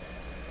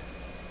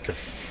 the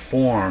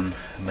form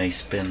may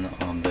spin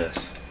on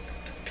this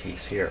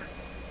piece here.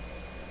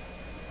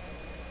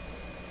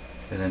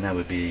 And then that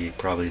would be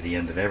probably the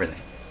end of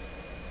everything.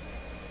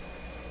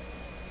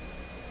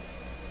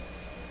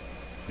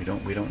 We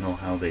don't know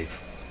how they've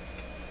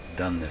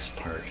done this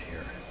part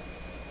here.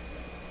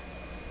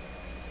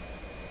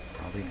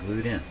 Probably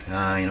glued in.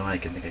 You know, I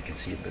think I can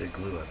see a bit of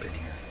glue up in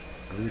here.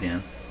 Glued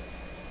in.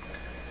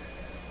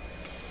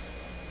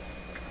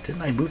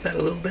 Didn't I move that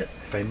a little bit?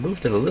 If I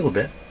moved it a little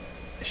bit,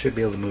 I should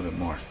be able to move it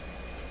more.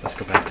 Let's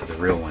go back to the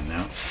real one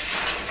now.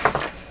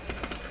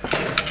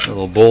 A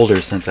little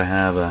bolder since I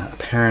have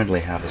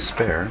apparently have a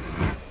spare.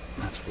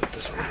 Let's flip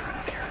this right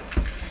around here.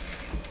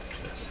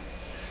 This.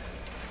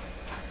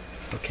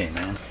 Okay,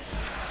 man.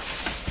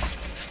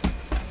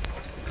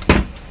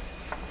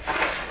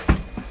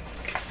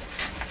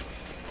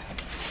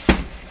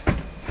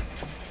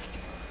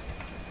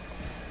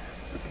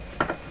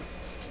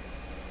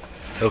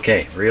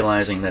 Okay,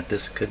 realizing that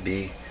this could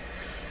be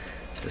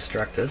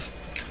destructive.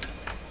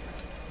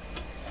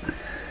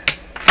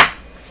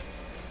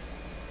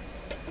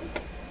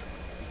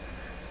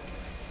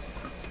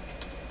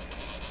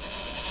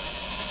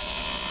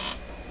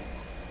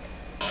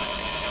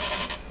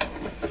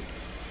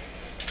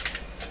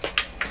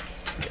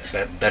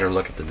 Better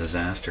look at the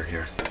disaster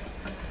here.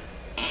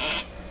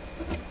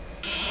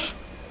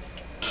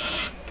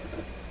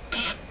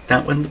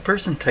 Now, when the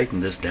person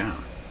tightened this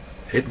down,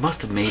 it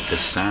must have made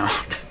this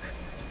sound.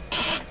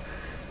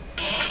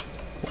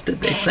 What did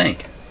they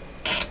think?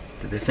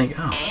 Did they think,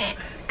 oh,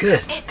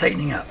 good, it's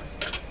tightening up?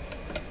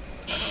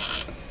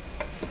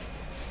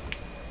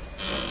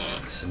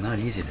 This is not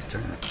easy to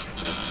turn.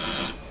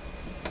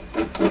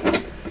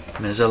 I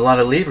mean, there's a lot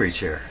of leverage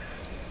here.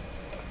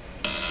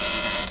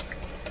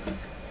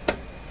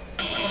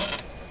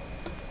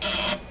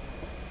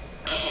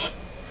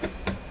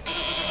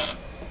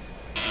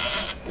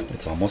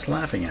 It's almost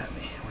laughing at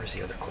me. Where's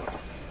the other coil?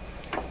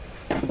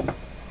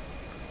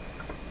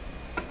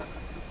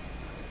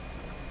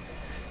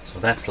 So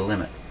that's the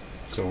limit.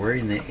 So we're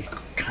in the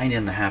kind of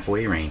in the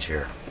halfway range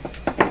here.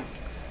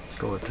 Let's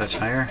go a touch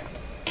higher.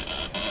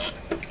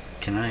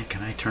 Can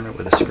I turn it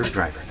with a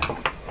screwdriver now?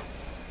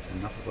 Is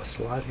enough of a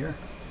slot here?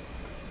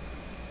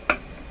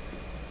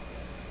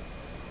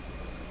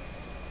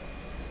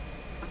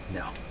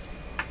 No.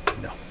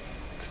 No.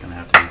 It's gonna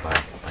have to be by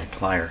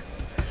plier.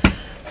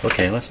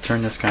 Okay, let's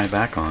turn this guy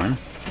back on.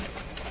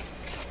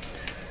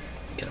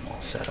 Get him all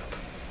set up.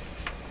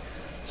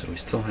 So we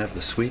still have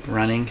the sweep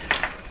running.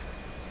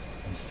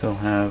 We still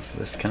have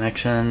this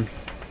connection,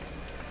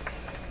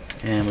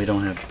 and we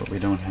don't have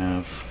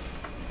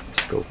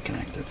the scope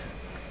connected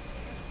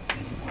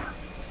anymore.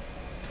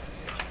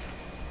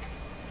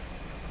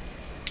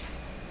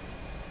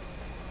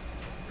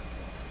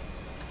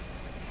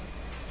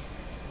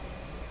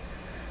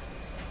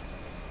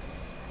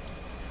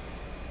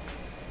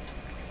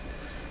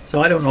 So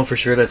I don't know for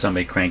sure that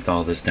somebody cranked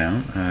all this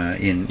down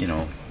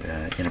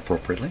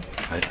inappropriately.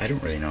 I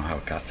don't really know how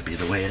it got to be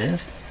the way it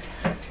is.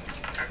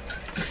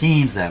 It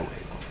seems that way,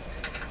 though.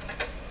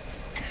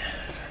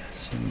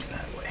 Seems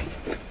that way.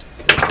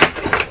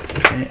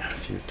 Okay, a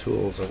few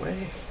tools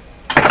away.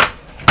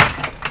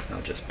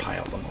 I'll just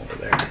pile them over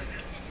there.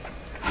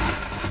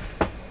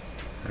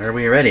 Are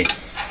we ready?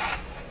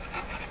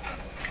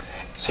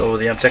 So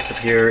the objective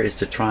here is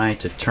to try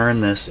to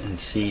turn this and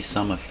see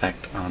some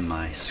effect on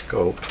my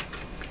scope.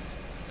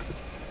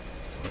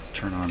 Let's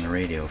turn on the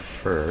radio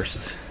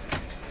first.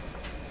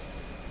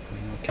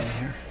 Okay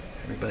here?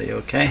 Everybody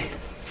okay?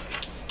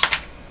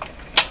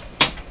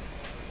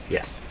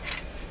 Yes.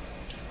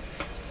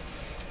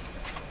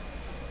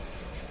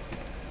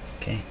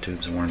 Okay,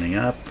 tube's warming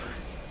up.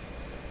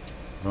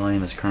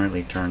 Volume is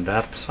currently turned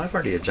up. So I've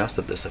already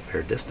adjusted this a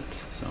fair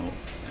distance. So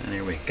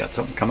there we got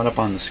something coming up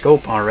on the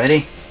scope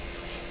already.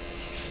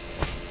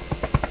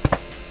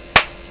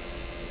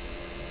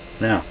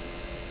 Now,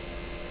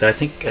 I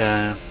think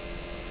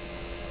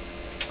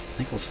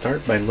we'll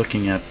start by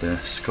looking at the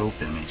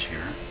scope image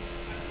here.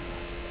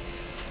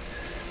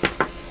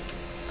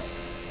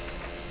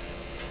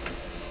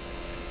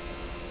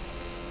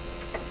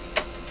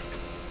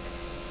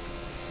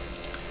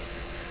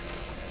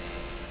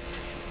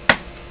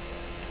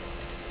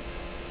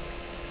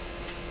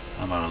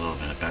 How about a little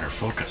bit of better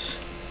focus?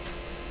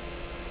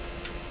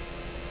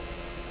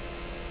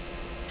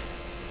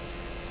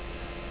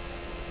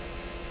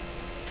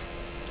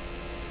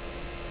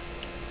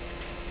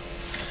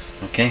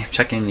 Okay,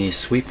 checking the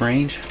sweep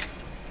range.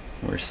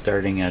 We're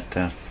starting at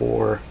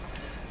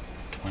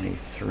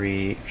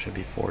 423, should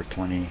be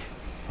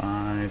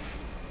 425.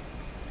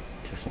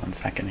 Just 1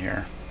 second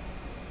here.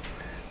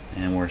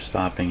 And we're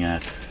stopping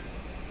at, it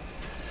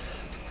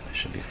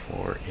should be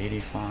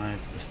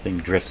 485. This thing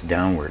drifts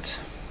downwards.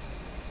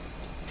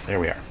 There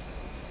we are.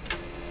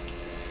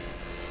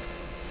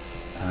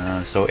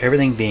 So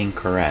everything being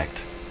correct,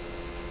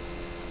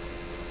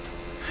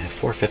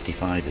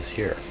 455 is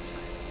here,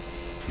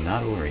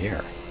 not over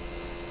here.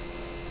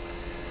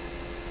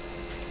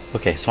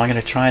 Okay, so I'm going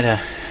to try to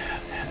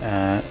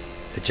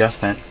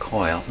adjust that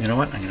coil. You know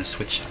what? I'm going to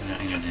switch. I'm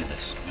going to do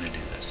this. I'm going to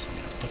do this. I'm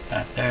going to put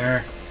that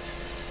there,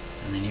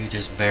 and then you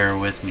just bear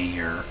with me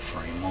here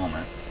for a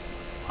moment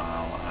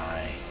while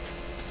I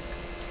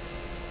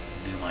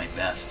do my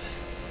best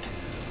to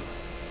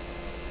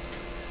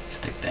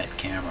stick that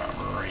camera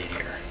right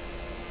here.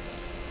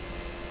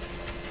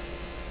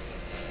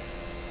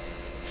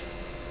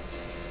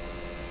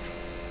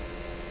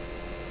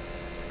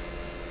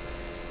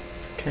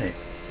 Okay.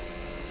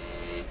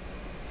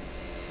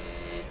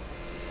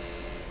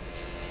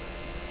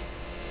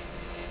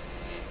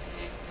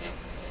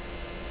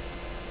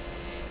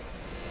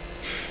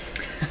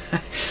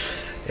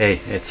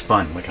 Hey, it's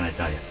fun. What can I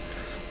tell you?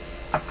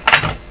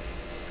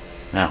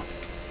 Now,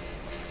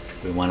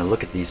 we want to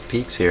look at these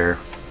peaks here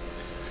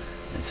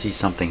and see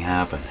something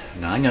happen.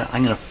 Now, I'm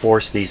gonna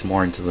force these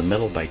more into the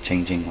middle by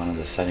changing one of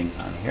the settings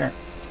on here,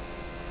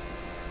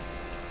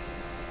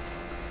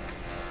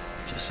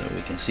 just so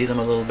we can see them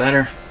a little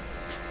better.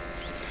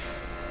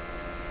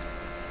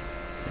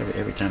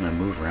 Every time I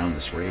move around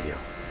this radio.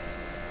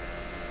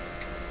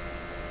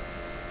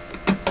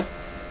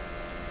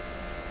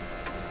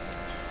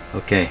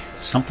 Okay,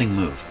 something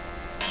moved.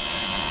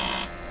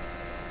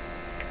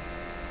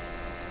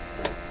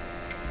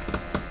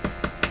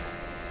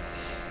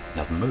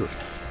 Nothing moved.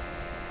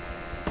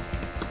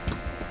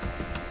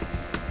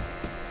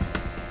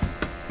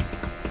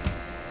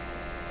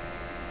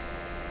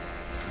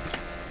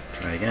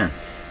 Try again.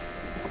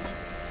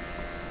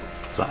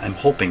 So I'm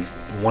hoping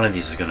one of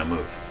these is going to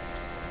move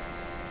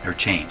or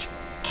change.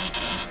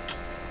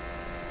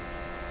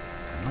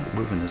 I'm not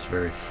moving this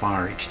very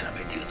far each time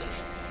I do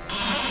this.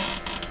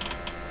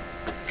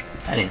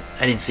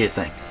 I didn't see a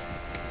thing.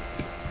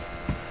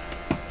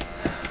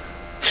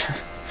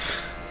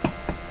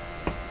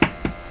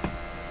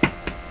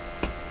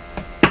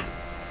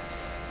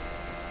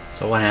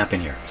 So what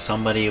happened here?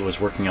 Somebody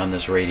was working on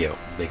this radio.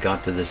 They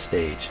got to this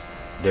stage.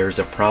 There's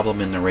a problem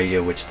in the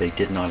radio which they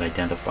did not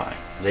identify.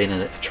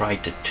 They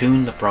tried to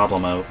tune the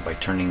problem out by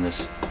turning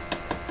this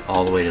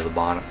all the way to the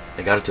bottom.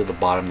 They got it to the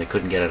bottom, they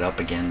couldn't get it up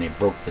again, they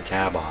broke the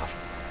tab off.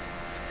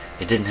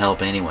 It didn't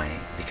help anyway,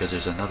 because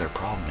there's another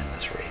problem in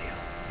this radio.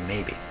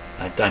 Maybe.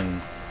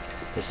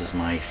 This is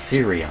my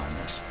theory on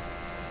this.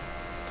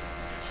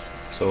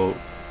 So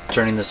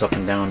turning this up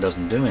and down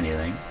doesn't do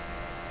anything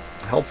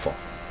helpful.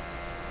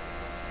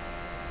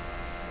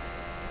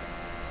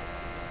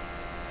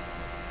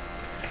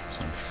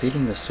 So I'm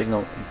feeding the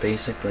signal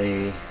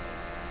basically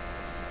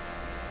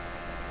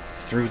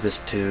through this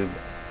tube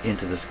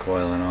into this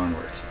coil and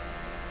onwards.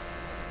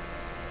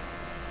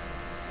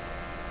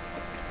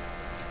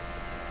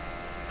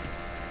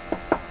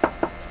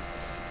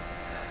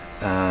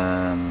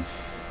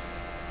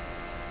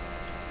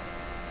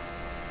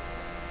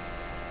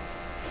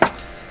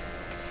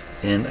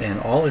 And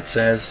all it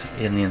says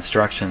in the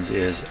instructions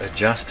is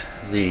adjust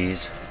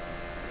these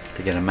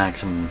to get a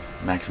maximum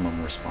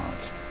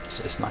response.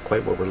 So it's not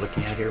quite what we're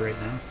looking at here right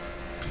now.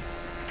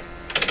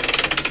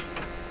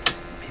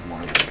 Be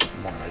more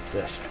like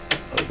this.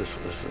 Oh, this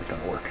isn't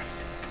going to work. No,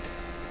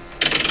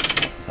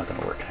 it's not going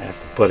to work. I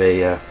have to put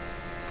a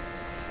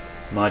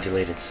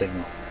modulated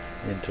signal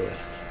into it.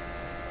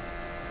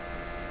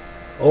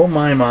 Oh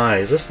my,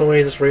 is this the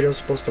way this radio is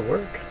supposed to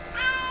work?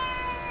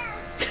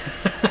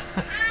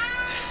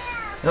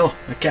 Oh,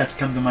 the cat's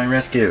come to my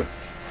rescue.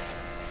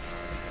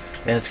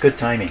 And it's good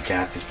timing,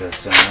 cat,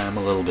 because I'm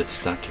a little bit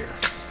stuck here.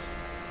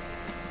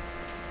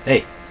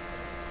 Hey,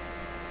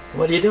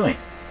 what are you doing?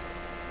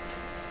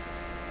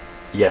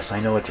 Yes, I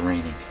know it's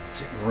raining.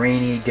 It's a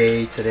rainy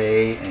day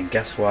today, and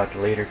guess what?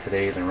 Later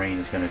today, the rain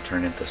is going to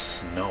turn into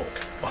snow.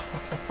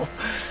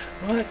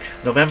 What?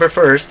 November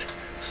 1st,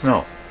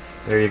 snow.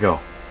 There you go.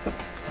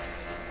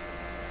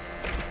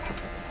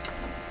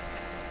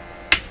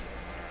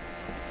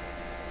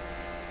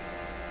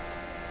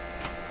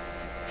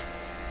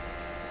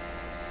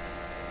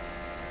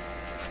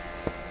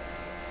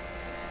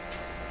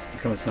 How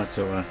come it's not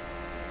so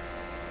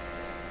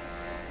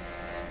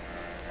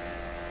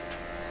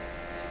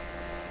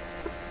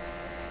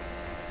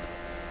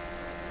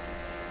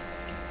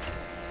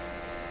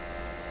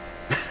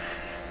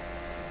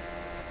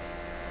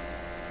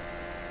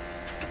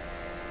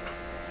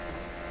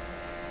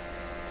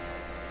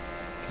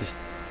just,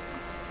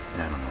 I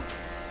don't know.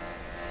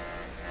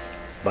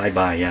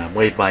 Bye-bye, yeah.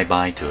 Wave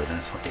bye-bye to it.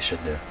 That's what you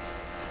should do.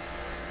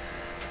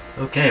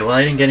 Okay, well,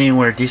 I didn't get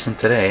anywhere decent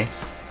today.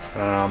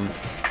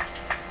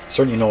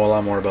 Certainly know a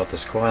lot more about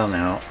this coil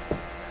now.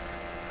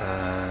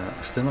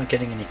 Still not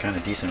getting any kind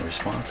of decent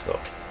response, though.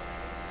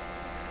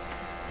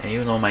 And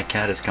even though my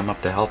cat has come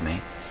up to help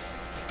me,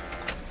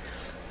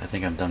 I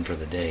think I'm done for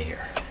the day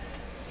here.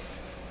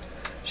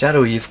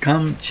 Shadow, you've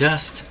come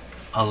just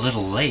a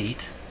little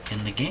late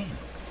in the game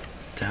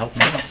to help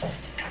me out.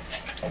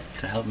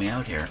 To help me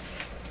out here.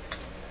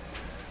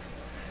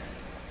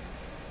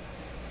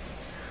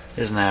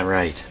 Isn't that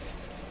right?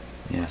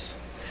 Yes.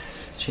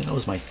 She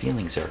knows my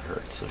feelings are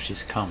hurt, so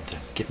she's come to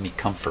give me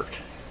comfort.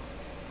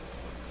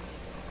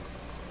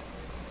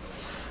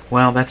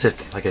 Well, that's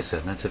it. Like I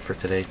said, that's it for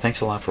today.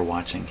 Thanks a lot for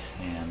watching.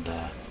 And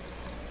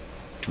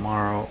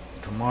tomorrow,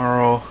 you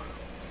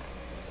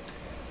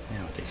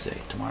know what they say,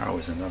 tomorrow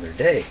is another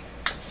day.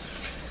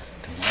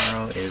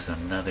 Tomorrow is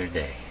another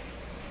day.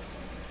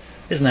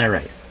 Isn't that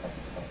right?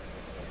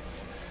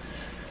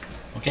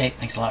 Okay,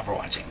 thanks a lot for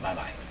watching.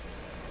 Bye-bye.